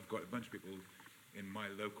 because I've got a bunch of people in my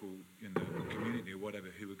local community or whatever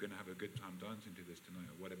who are going to have a good time dancing to this tonight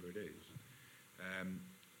or whatever it is.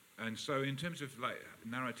 And so in terms of like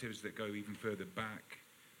narratives that go even further back,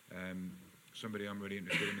 somebody I'm really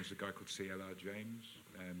interested in is a guy called C.L.R. James,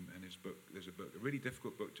 and his book, there's a really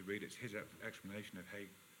difficult book to read. It's his explanation of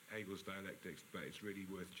Hegel's dialectics, but it's really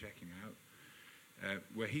worth checking out.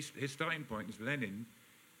 Where his starting point is Lenin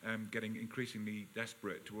getting increasingly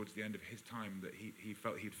desperate towards the end of his time, that he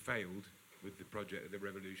felt he'd failed with the project of the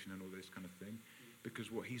revolution and all this kind of thing,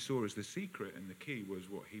 because what he saw as the secret and the key was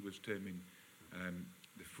what he was terming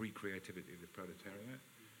the free creativity of the proletariat.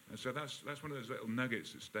 And so that's one of those little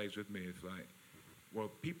nuggets that stays with me. It's like, well,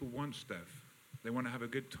 people want stuff. They want to have a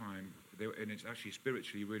good time, and it's actually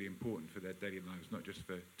spiritually really important for their daily lives, not just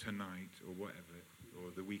for tonight or whatever, or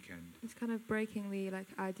the weekend. It's kind of breaking the like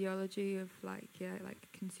ideology of like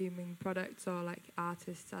consuming products or like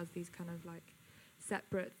artists as these kind of like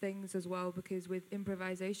separate things as well, because with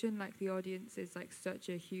improvisation, like the audience is like such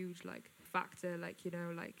a huge like factor. Like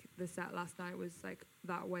like the set last night was like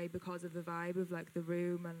that way because of the vibe of like the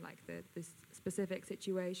room and like this specific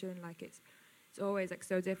situation. Like it's always like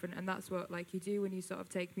so different, and that's what like you do when you sort of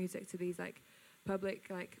take music to these like public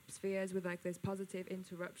like spheres with like this positive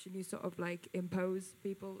interruption. You sort of like impose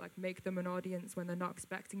people, like make them an audience when they're not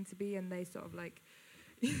expecting to be, and they sort of like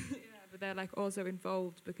but they're like also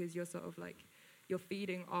involved because you're sort of like you're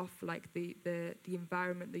feeding off like the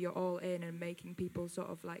environment that you're all in, and making people sort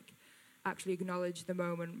of like actually acknowledge the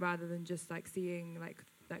moment rather than just like seeing like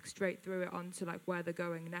straight through it onto like where they're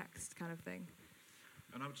going next kind of thing.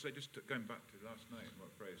 And I would say, just going back to last night and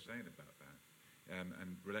what Freya was saying about that,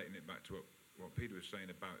 and relating it back to what Peter was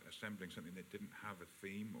saying about assembling something that didn't have a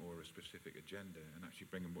theme or a specific agenda, and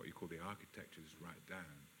actually bringing what you call the architectures right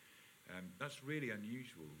down. That's really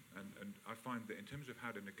unusual, and I find that in terms of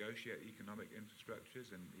how to negotiate economic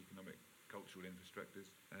infrastructures and economic cultural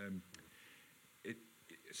infrastructures,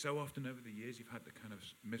 so often over the years you've had to kind of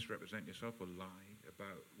misrepresent yourself or lie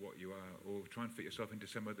about what you are, or try and fit yourself into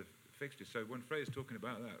some other fixture. So when Freya's talking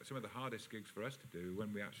about that, some of the hardest gigs for us to do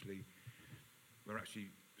when we're actually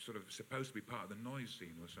sort of supposed to be part of the noise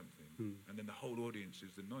scene or something, and then the whole audience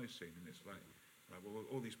is the noise scene, and it's like, well,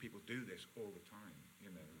 all these people do this all the time,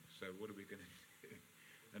 so what are we going to do?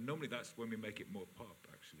 And normally that's when we make it more pop,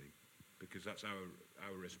 actually, because that's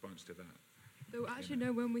our response to that. So actually,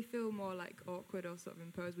 no, when we feel more like awkward or sort of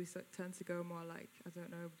imposed, we tend to go more like, I don't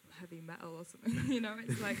know, heavy metal or something.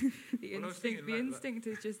 It's like the instinct. The instinct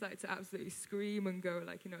is just like to absolutely scream and go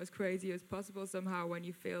like, as crazy as possible somehow when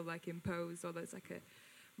you feel like imposed, or there's like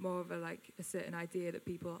more of a certain idea that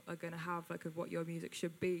people are going to have like of what your music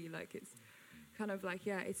should be. Like it's kind of like,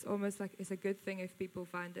 it's almost like it's a good thing if people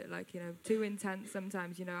find it like, too intense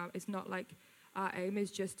sometimes. It's not like our aim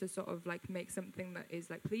is just to sort of like make something that is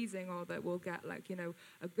like pleasing, or that will get like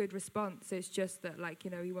a good response. It's just that like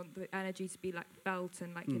you want the energy to be like felt,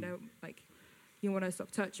 and like like you want to sort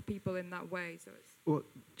of touch people in that way. So it's well,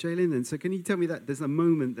 Jaylin, then. So can you tell me that there's a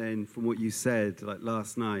moment then from what you said like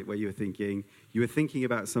last night where you were thinking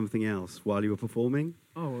about something else while you were performing?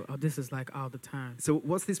 Oh, this is like all the time. So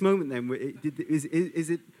what's this moment then? Is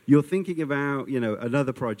it you're thinking about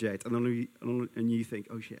another project, and you think,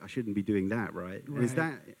 oh shit, I shouldn't be doing that, right?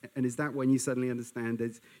 And is that when you suddenly understand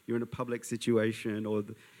that you're in a public situation, or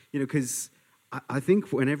because I think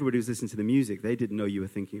when everybody was listening to the music, they didn't know you were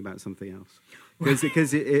thinking about something else,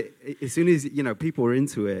 because as soon as people were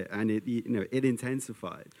into it, and it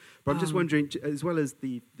intensified. But I'm just wondering, as well as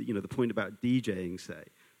the point about DJing, say,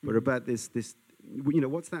 but about this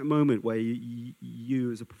what's that moment where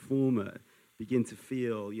you as a performer begin to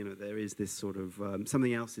feel there is this sort of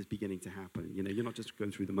something else is beginning to happen. You're not just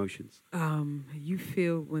going through the motions. You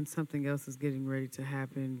feel when something else is getting ready to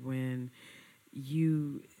happen, when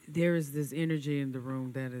there is this energy in the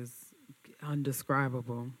room that is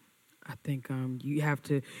undescribable. I think you have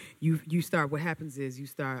to, you start, what happens is you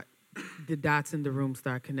start, the dots in the room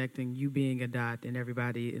start connecting, you being a dot and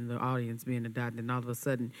everybody in the audience being a dot, and all of a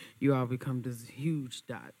sudden you all become this huge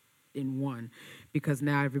dot in one, because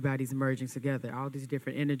now everybody's merging together. All these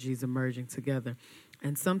different energies are merging together.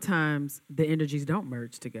 And sometimes the energies don't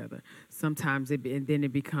merge together. Sometimes and then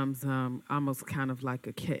it becomes almost kind of like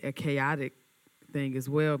a chaotic thing as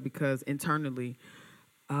well, because internally,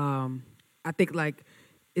 I think like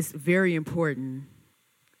it's very important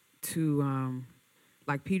to,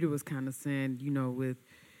 like Peter was kind of saying, with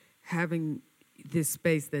having this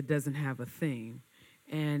space that doesn't have a theme,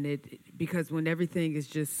 And because when everything is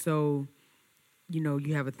just so,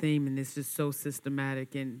 you have a theme and it's just so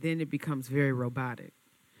systematic, and then it becomes very robotic.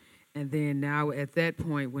 And then now at that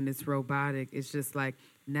point, when it's robotic, it's just like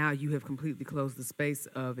now you have completely closed the space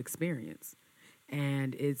of experience.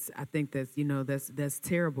 And I think that's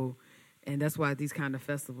terrible. And that's why these kind of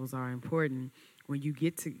festivals are important. When you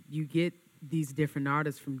get these different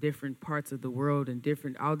artists from different parts of the world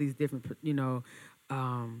and all these different,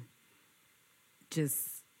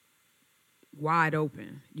 just wide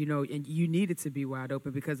open, and you need it to be wide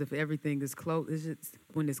open, because if everything is closed,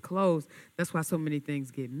 when it's closed, that's why so many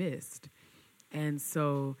things get missed. And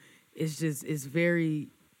so it's very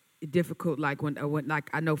difficult. Like when like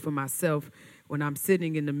I know for myself, when I'm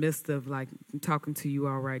sitting in the midst of like talking to you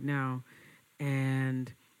all right now,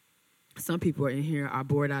 and some people in here are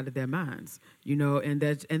bored out of their minds, and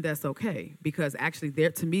that's okay, because actually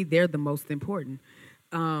they're the most important.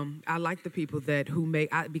 I like the people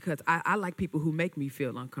because I like people who make me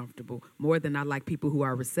feel uncomfortable more than I like people who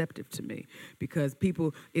are receptive to me, because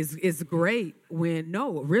people it's great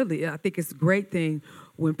I think it's a great thing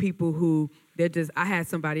when people who I had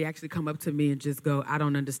somebody actually come up to me and just go, "I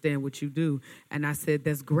don't understand what you do." And I said,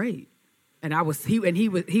 "That's great." And he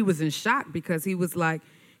was in shock, because he was like,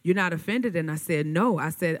 "You're not offended?" And I said, "No." I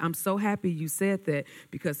said, "I'm so happy you said that,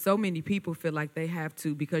 because so many people feel like they have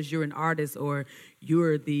to, because you're an artist or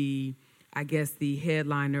you're the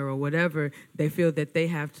headliner or whatever, they feel that they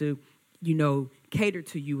have to, cater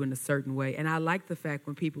to you in a certain way." And I like the fact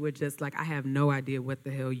when people are just like, "I have no idea what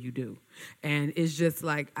the hell you do." And it's just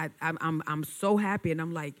like, I'm so happy. And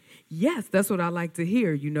I'm like, yes, that's what I like to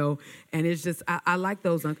hear, And it's just, I like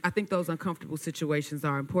those, I think those uncomfortable situations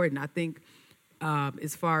are important. I think,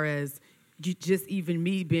 as far as just even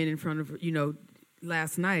me being in front of,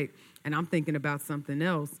 last night, and I'm thinking about something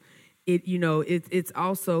else, it's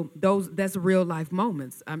also that's real life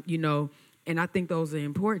moments, and I think those are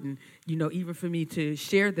important, even for me to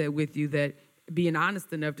share that with you, that being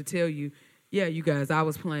honest enough to tell you, yeah, you guys, I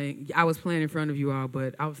was playing in front of you all,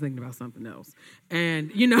 but I was thinking about something else.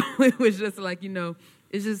 And, it was just like,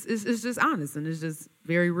 it's just honest, and it's just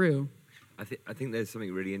very real. I think there's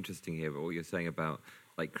something really interesting here about what you're saying about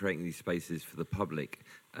like creating these spaces for the public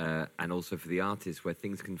and also for the artists where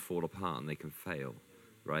things can fall apart and they can fail,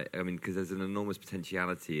 right? I mean, because there's an enormous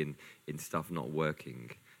potentiality in stuff not working.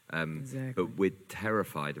 Exactly. But we're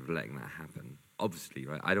terrified of letting that happen, obviously,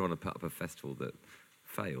 right? I don't want to put up a festival that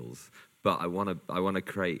fails, but I want to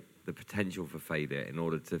create the potential for failure in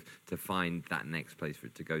order to find that next place for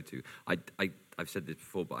it to go to. I've said this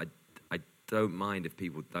before, but I don't mind if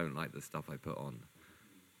people don't like the stuff I put on,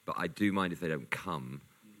 but I do mind if they don't come,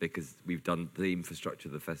 because we've done the infrastructure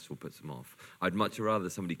of the festival puts them off. I'd much rather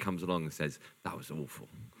somebody comes along and says that was awful,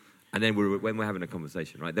 and then when we're having a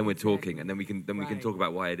conversation, right? Then we're talking, and then we can talk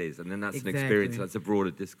about why it is, and then that's an experience. That's a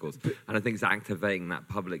broader discourse, and I think it's activating that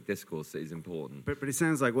public discourse that is important. But it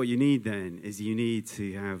sounds like what you need then is you need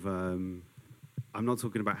to have. I'm not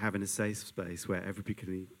talking about having a safe space where everybody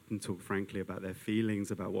can talk frankly about their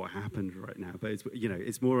feelings about what happened right now. But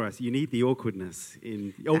it's more us. You need the awkwardness.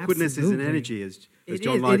 Awkwardness is an energy, as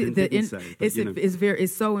John Lydon didn't say.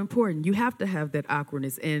 It's so important. You have to have that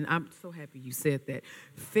awkwardness, and I'm so happy you said that.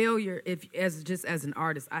 Failure, as an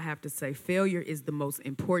artist, I have to say, failure is the most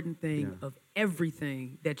important thing of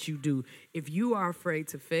everything that you do. If you are afraid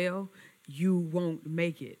to fail, you won't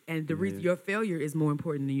make it, and the reason your failure is more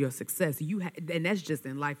important than your success. And that's just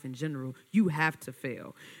in life in general. You have to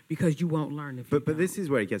fail, because you won't learn if. But this is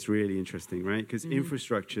where it gets really interesting, right? Because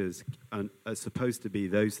infrastructures are supposed to be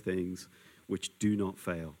those things which do not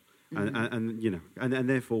fail, and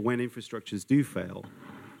therefore when infrastructures do fail,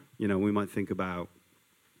 we might think about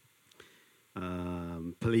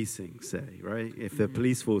policing, say, right? If the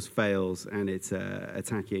police force fails and it's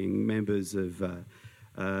attacking members of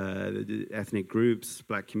ethnic groups,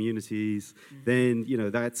 black communities, then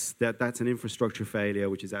that's an infrastructure failure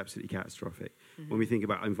which is absolutely catastrophic. When we think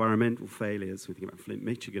about environmental failures, we think about Flint,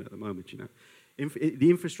 Michigan at the moment. The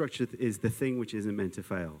infrastructure is the thing which isn't meant to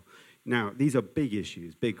fail. Now, these are big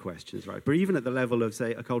issues, big questions, right? But even at the level of,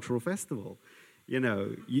 say, a cultural festival,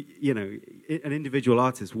 an individual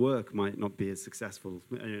artist's work might not be as successful,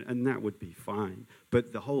 and that would be fine.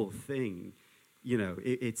 But the whole thing,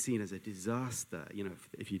 it's seen as a disaster,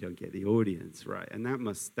 if you don't get the audience right. And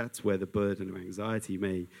that's where the burden of anxiety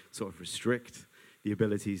may sort of restrict the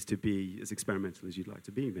abilities to be as experimental as you'd like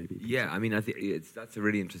to be, maybe. Yeah, I mean, I think that's a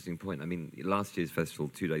really interesting point. I mean, last year's festival,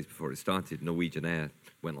 2 days before it started, Norwegian Air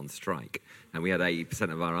went on strike, and we had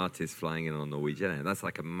 80% of our artists flying in on Norwegian Air. That's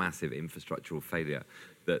like a massive infrastructural failure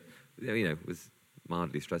that, was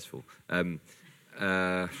mildly stressful.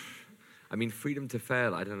 I mean, freedom to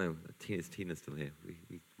fail. I don't know. Tina's still here.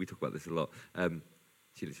 We talk about this a lot.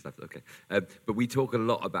 She left. Okay, but we talk a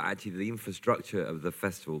lot about actually the infrastructure of the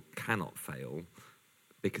festival cannot fail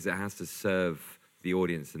because it has to serve the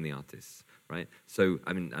audience and the artists, right? So,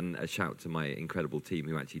 I mean, and a shout to my incredible team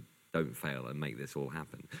who actually don't fail and make this all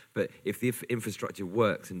happen. But if the infrastructure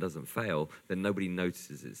works and doesn't fail, then nobody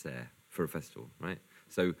notices it's there for a festival, right?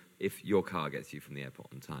 So if your car gets you from the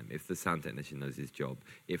airport on time, if the sound technician knows his job,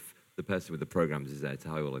 if the person with the programs is there to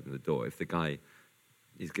open the door, if the guy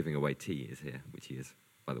is giving away tea is here, which he is,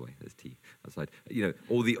 by the way, there's tea outside. You know,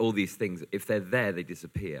 all these things, if they're there, they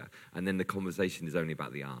disappear, and then the conversation is only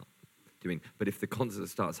about the art. Do you mean? But if the concert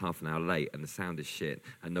starts half an hour late and the sound is shit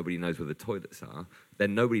and nobody knows where the toilets are,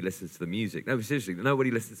 then nobody listens to the music. No, seriously,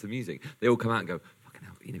 nobody listens to music. They all come out and go, fucking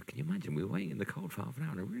hell, you know, can you imagine? We were waiting in the cold for half an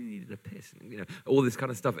hour and I really needed a piss. And, you know, all this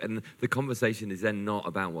kind of stuff. And the conversation is then not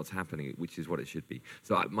about what's happening, which is what it should be.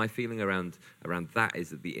 So my feeling around that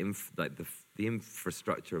is that the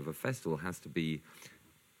infrastructure of a festival has to be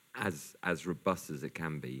as robust as it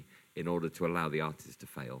can be in order to allow the artist to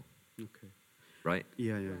fail. Okay. Right?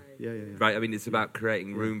 Yeah. Right, I mean, it's about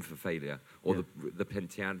creating room for failure, or the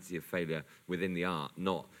potentiality of failure within the art,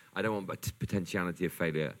 not, I don't want potentiality of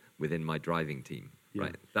failure within my driving team,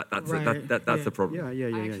 right? That's the problem.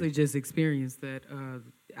 I actually just experienced that.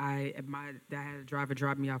 I had a driver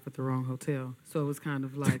drop me off at the wrong hotel, so it was kind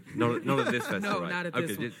of like not at this festival, no, right? not at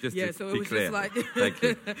this one. Just yeah, to so it be was clear. just like Thank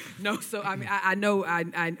you. No, so I mean, I know,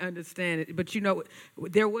 I understand it, but you know,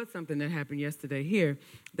 there was something that happened yesterday here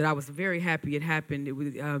that I was very happy it happened. It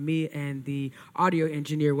was me and the audio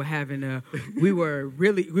engineer were having we were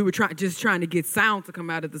trying to get sound to come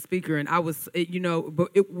out of the speaker, and I was,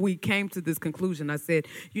 we came to this conclusion. I said,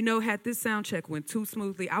 had this sound check went too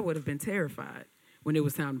smoothly, I would have been terrified when it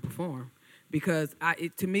was time to perform. Because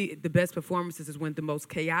to me, the best performances is when the most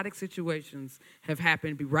chaotic situations have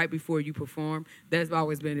happened right before you perform. That's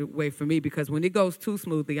always been a way for me, because when it goes too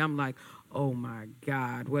smoothly, I'm like, oh my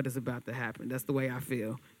God, what is about to happen? That's the way I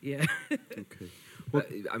feel. Yeah. Okay. Well,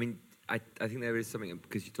 I mean, I think there is something,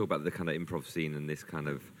 because you talk about the kind of improv scene and this kind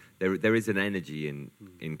of, there is an energy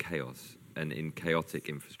in chaos and in chaotic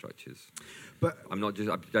infrastructures. But I'm not just,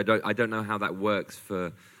 I don't know how that works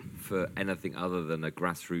for anything other than a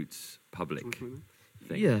grassroots public thing.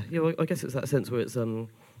 Yeah, well, I guess it's that sense where it's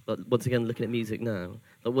like, once again, looking at music now,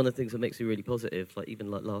 like one of the things that makes me really positive, like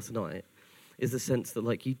even like last night, is the sense that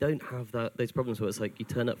like you don't have those problems where it's like you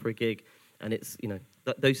turn up for a gig and it's,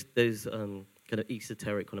 those kind of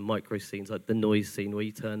esoteric kind of micro scenes, like the noise scene where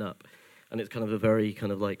you turn up and it's kind of a very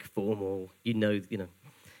kind of like formal,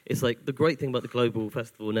 it's like the great thing about the Global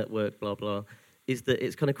Festival Network, blah, blah, is that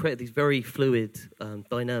it's kind of created these very fluid,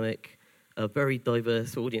 dynamic, very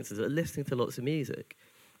diverse audiences that are listening to lots of music.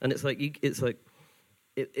 And it's like,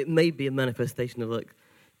 it may be a manifestation of like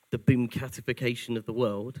the boom-catification of the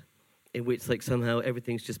world, in which like somehow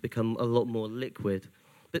everything's just become a lot more liquid.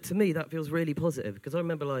 But to me, that feels really positive, because I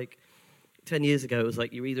remember like 10 years ago, it was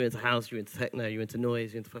like you're either into house, you're into techno, you're into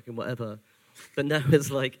noise, you're into fucking whatever. But now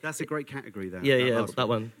it's like... That's a great category, that.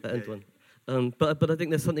 That end one. But I think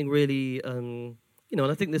there's something really, and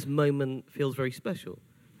I think this moment feels very special.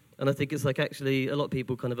 And I think it's like actually a lot of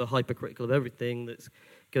people kind of are hypercritical of everything that's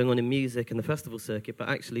going on in music and the festival circuit, but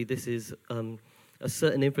actually this is a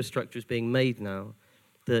certain infrastructure is being made now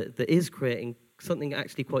that is creating something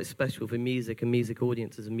actually quite special for music and music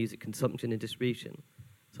audiences and music consumption and distribution.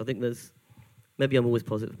 So I think maybe I'm always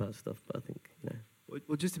positive about stuff, but I think,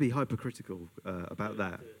 Well, just to be hypercritical about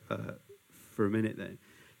that for a minute then,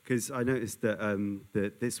 because I noticed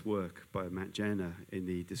that this work by Matt Jenner in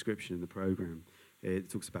the description of the program, it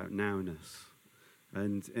talks about nowness,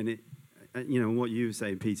 and it, what you were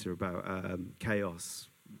saying, Peter, about chaos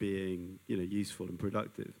being useful and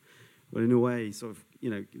productive. Well, in a way, sort of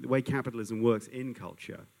the way capitalism works in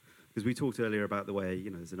culture, because we talked earlier about the way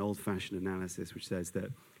there's an old-fashioned analysis which says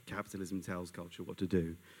that capitalism tells culture what to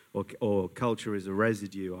do, or culture is a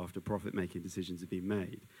residue after profit-making decisions have been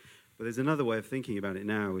made. But there's another way of thinking about it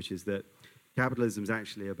now, which is that capitalism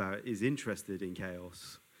is interested in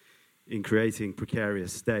chaos, in creating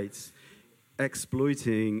precarious states,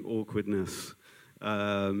 exploiting awkwardness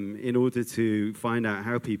in order to find out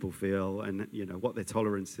how people feel and what their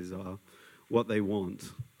tolerances are, what they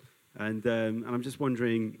want. And I'm just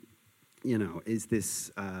wondering, is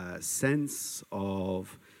this sense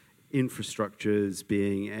of infrastructures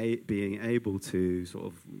being able to sort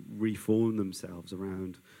of reform themselves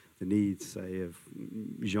around the needs, say, of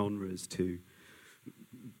genres to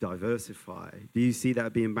diversify? Do you see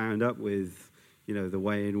that being bound up with, the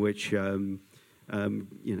way in which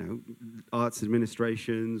arts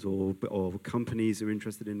administrations or companies who are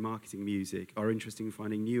interested in marketing music are interested in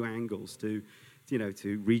finding new angles to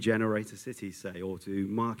regenerate a city, say, or to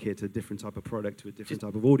market a different type of product to a different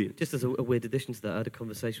type of audience. Just as a weird addition to that, I had a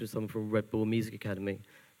conversation with someone from Red Bull Music Academy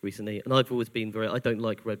recently, and I've always been I don't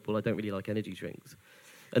like Red Bull, I don't really like energy drinks.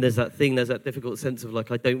 And there's that difficult sense of, like,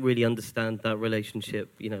 I don't really understand that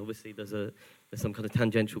relationship. Obviously there's some kind of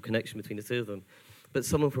tangential connection between the two of them. But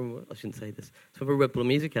someone from Red Bull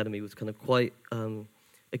Music Academy was kind of quite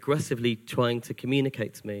aggressively trying to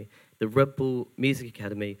communicate to me that Red Bull Music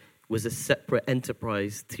Academy was a separate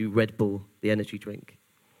enterprise to Red Bull, the energy drink,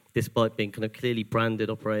 despite being kind of clearly branded,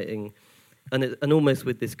 operating, and almost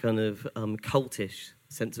with this kind of cultish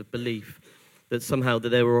sense of belief that somehow that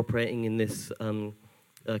they were operating in this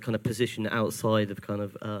kind of position outside of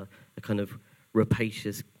a kind of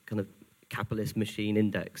rapacious kind of capitalist machine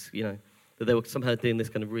index, that they were somehow doing this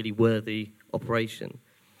kind of really worthy operation.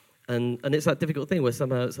 And it's that difficult thing where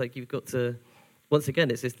somehow it's like you've got to, once again,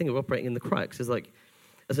 it's this thing of operating in the cracks. It's like,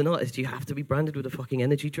 as an artist, do you have to be branded with a fucking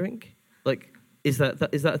energy drink? Like, is that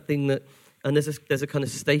a thing that... And there's a kind of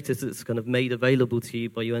status that's kind of made available to you,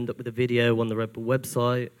 but you end up with a video on the Red Bull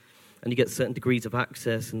website, and you get certain degrees of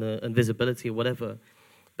access and visibility or whatever.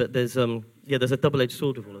 But there's a double-edged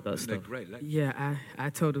sword with all of that stuff. Great. Yeah, I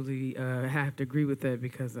totally have to agree with that,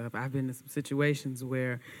 because I've been in some situations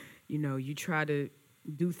where, you try to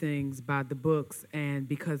do things by the books, and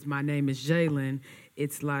because my name is Jalen,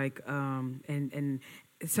 it's like, and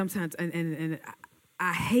sometimes, and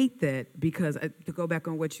I hate that, because to go back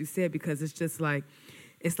on what you said, because it's just like,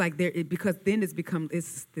 because then it's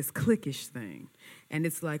this cliquish thing. And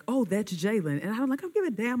it's like, oh, that's Jalen. And I'm like, I don't give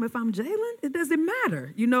a damn if I'm Jalen. It doesn't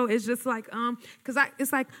matter. It's just like, because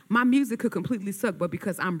it's like my music could completely suck, but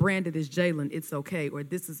because I'm branded as Jalen, it's okay, or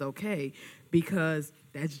this is okay, because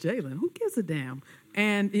that's Jalen. Who gives a damn?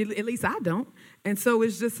 And at least I don't. And so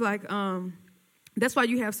it's just like, that's why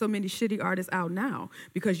you have so many shitty artists out now,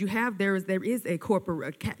 because there is a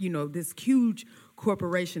corporate, this huge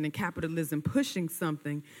corporation and capitalism pushing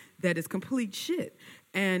something that is complete shit,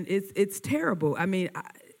 and it's terrible. I mean,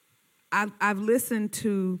 I've listened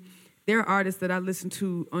to, there are artists that I listen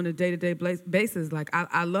to on a day-to-day basis. Like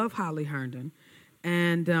I love Holly Herndon,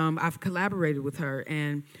 and I've collaborated with her.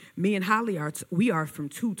 And me and Holly we are from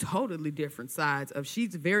two totally different sides of.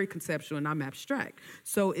 She's very conceptual and I'm abstract.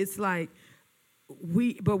 So it's like.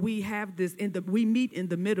 We have this we meet in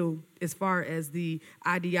the middle as far as the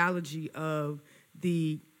ideology of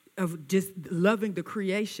just loving the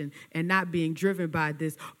creation and not being driven by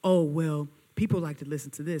this, oh, well, people like to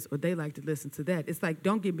listen to this or they like to listen to that. It's like,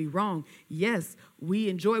 don't get me wrong. Yes, we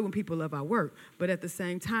enjoy when people love our work. But at the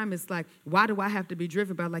same time, it's like, why do I have to be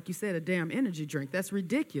driven by, like you said, a damn energy drink? That's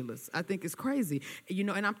ridiculous. I think it's crazy.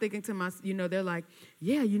 And I'm thinking to myself, they're like,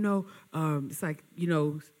 yeah, it's like,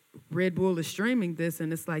 Red Bull is streaming this,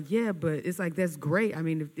 and it's like, yeah, but it's like, that's great. I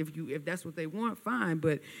mean, if that's what they want, fine.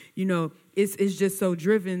 But it's just so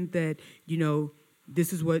driven that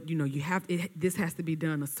this is what you have. This has to be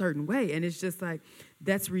done a certain way, and it's just like,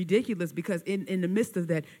 that's ridiculous, because in the midst of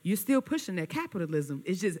that, you're still pushing that capitalism.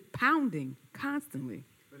 It's just pounding constantly.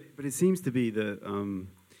 But it seems to be the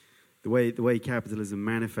way capitalism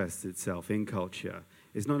manifests itself in culture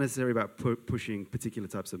is not necessarily about pushing particular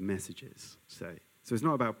types of messages, say. So it's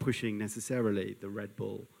not about pushing necessarily the Red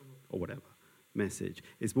Bull or whatever message.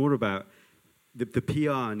 It's more about the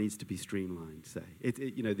PR needs to be streamlined, say.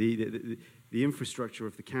 The infrastructure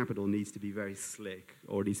of the capital needs to be very slick,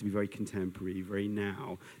 or it needs to be very contemporary, very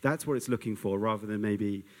now. That's what it's looking for, rather than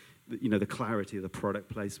maybe the clarity of the product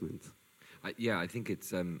placement. I think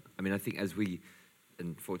it's, I think as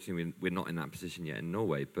unfortunately we're not in that position yet in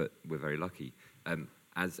Norway, but we're very lucky.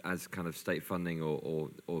 As kind of state funding or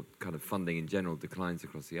kind of funding in general declines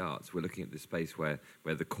across the arts, we're looking at this space where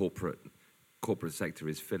the corporate sector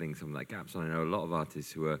is filling some of that gap. So I know a lot of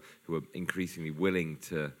artists who are increasingly willing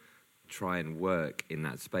to try and work in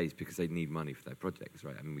that space because they need money for their projects,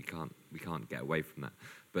 right? I mean, we can't get away from that.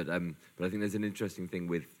 But I think there's an interesting thing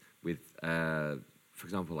with for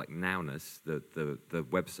example, like Nowness, the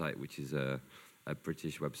website, which is a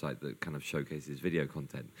British website that kind of showcases video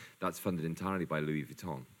content. That's funded entirely by Louis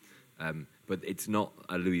Vuitton, but it's not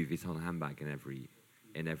a Louis Vuitton handbag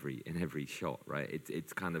in every shot, right?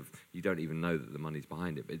 It's kind of, you don't even know that the money's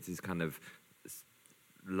behind it, but it's this kind of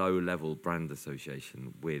low-level brand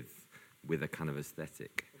association with a kind of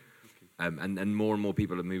aesthetic. And more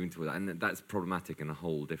people are moving towards that, and that's problematic in a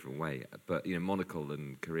whole different way. But Monocle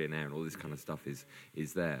and Korean Air and all this kind of stuff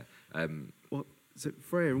is there. Well, so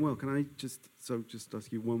Freya and Will, can I just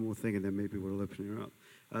ask you one more thing, and then maybe we'll open it up.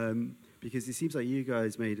 Because it seems like you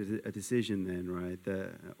guys made a decision then, right?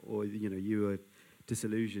 That, or you were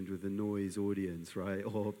disillusioned with the noise audience, right?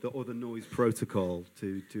 Or the noise protocol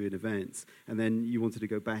to an event, and then you wanted to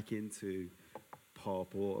go back into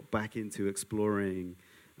pop or back into exploring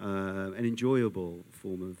an enjoyable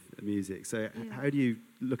form of music. So how do you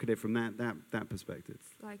look at it from that perspective?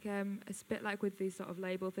 Like it's a bit like with the sort of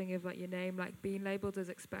label thing of like your name, like being labeled as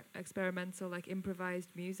experimental, like improvised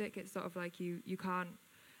music. It's sort of like you can't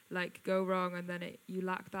like go wrong, and then you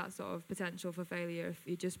lack that sort of potential for failure if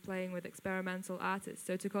you're just playing with experimental artists.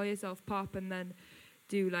 So to call yourself pop and then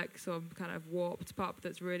do like some kind of warped pop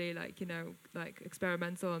that's really like like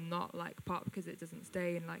experimental and not like pop because it doesn't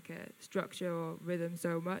stay in like a structure or rhythm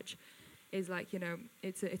so much, is like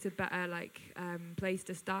it's a better like place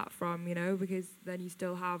to start from, because then you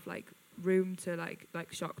still have like room to like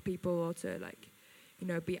shock people or to like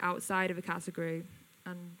be outside of a category.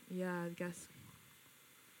 And I guess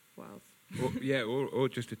what else? or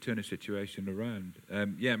just to turn a situation around. I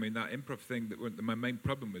mean that improv thing. My main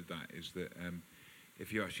problem with that is that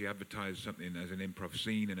if you actually advertise something as an improv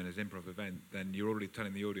scene and as an improv event, then you're already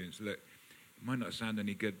telling the audience, look, it might not sound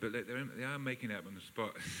any good, but look, they are making it up on the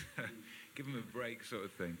spot. Give them a break, sort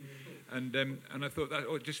of thing. And I thought that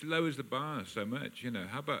it just lowers the bar so much.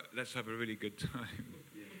 How about let's have a really good time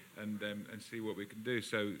and see what we can do.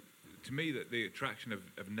 So to me, that the attraction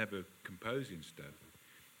of never composing stuff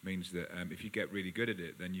means that if you get really good at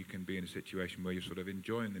it, then you can be in a situation where you're sort of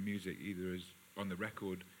enjoying the music either as on the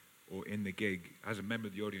record or in the gig as a member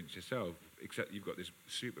of the audience yourself, except you've got this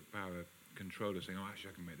superpower controller saying, oh,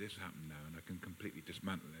 actually I can make this happen now, and I can completely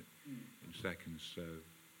dismantle it in seconds. So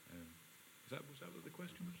was that what the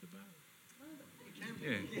question was about?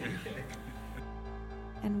 Yeah.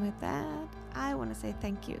 And with that, I want to say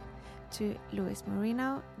thank you to Luis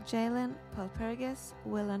Marino, Jalen, Paul Perges,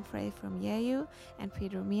 Willan Frey from Yehu, and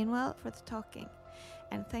Peter Meanwell for the talking.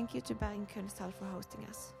 And thank you to Bergen Kunsthal for hosting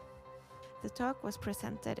us. The talk was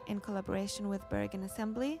presented in collaboration with Bergen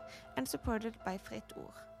Assembly and supported by Fritt Ord.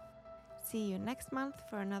 See you next month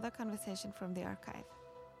for another conversation from the archive.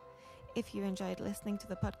 If you enjoyed listening to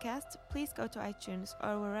the podcast, please go to iTunes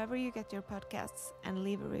or wherever you get your podcasts and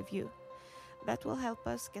leave a review. That will help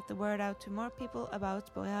us get the word out to more people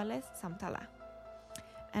about Borealis Samtala.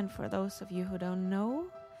 And for those of you who don't know,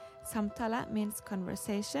 Samtala means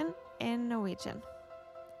conversation in Norwegian.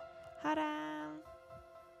 Ha-da!